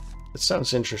 It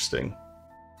sounds interesting.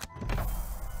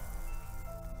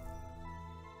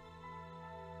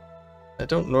 I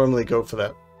don't normally go for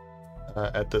that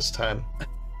at this time.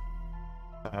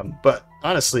 But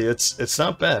honestly, it's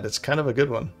not bad. It's kind of a good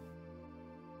one.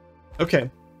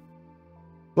 Okay.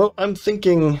 Well, I'm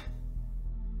thinking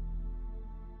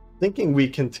we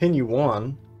continue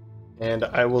on, and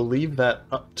I will leave that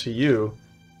up to you.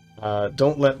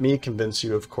 Don't let me convince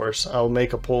you, of course. I'll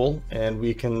make a poll, and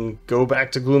we can go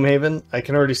back to Gloomhaven. I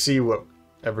can already see what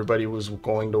everybody was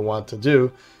going to want to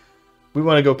do. We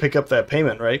want to go pick up that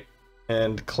payment, right?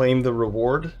 And claim the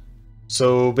reward.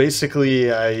 So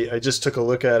basically, I just took a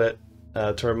look at it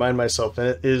to remind myself, and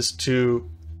it is to...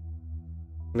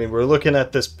 I mean, we're looking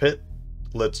at this pit.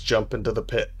 Let's jump into the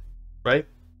pit, right?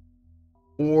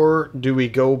 Or do we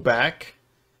go back?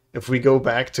 If we go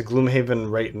back to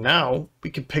Gloomhaven right now, we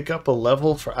could pick up a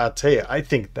level for Ate. I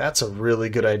think that's a really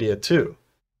good idea too.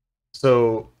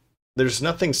 So there's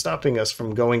nothing stopping us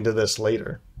from going to this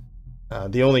later.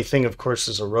 The only thing, of course,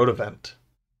 is a road event.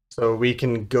 So we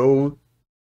can go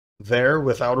there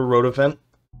without a road event,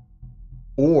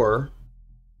 or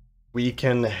we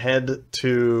can head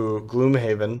to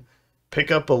Gloomhaven,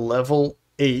 pick up a level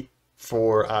 8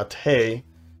 for Ate,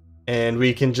 and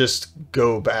we can just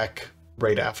go back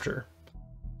right after.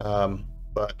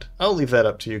 But I'll leave that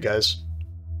up to you guys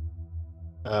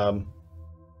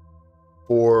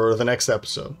for the next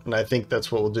episode, and I think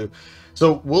that's what we'll do.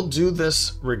 So we'll do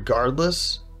this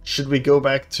regardless. Should we go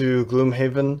back to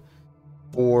Gloomhaven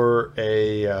for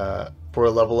a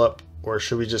level up, or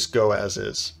should we just go as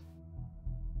is?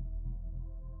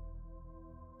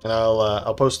 And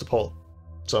I'll post a poll,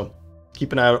 so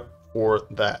keep an eye out for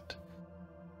that.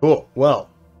 Cool. Well,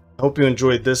 I hope you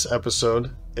enjoyed this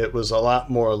episode. It was a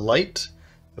lot more light.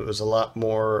 It was a lot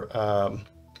more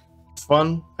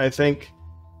fun, I think.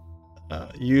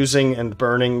 Using and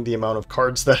burning the amount of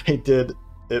cards that I did,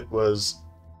 it was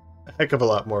a heck of a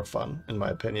lot more fun, in my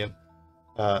opinion,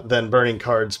 than burning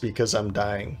cards because I'm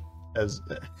dying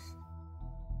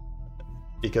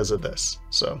because of this.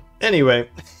 So anyway,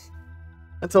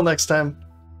 until next time,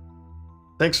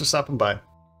 thanks for stopping by.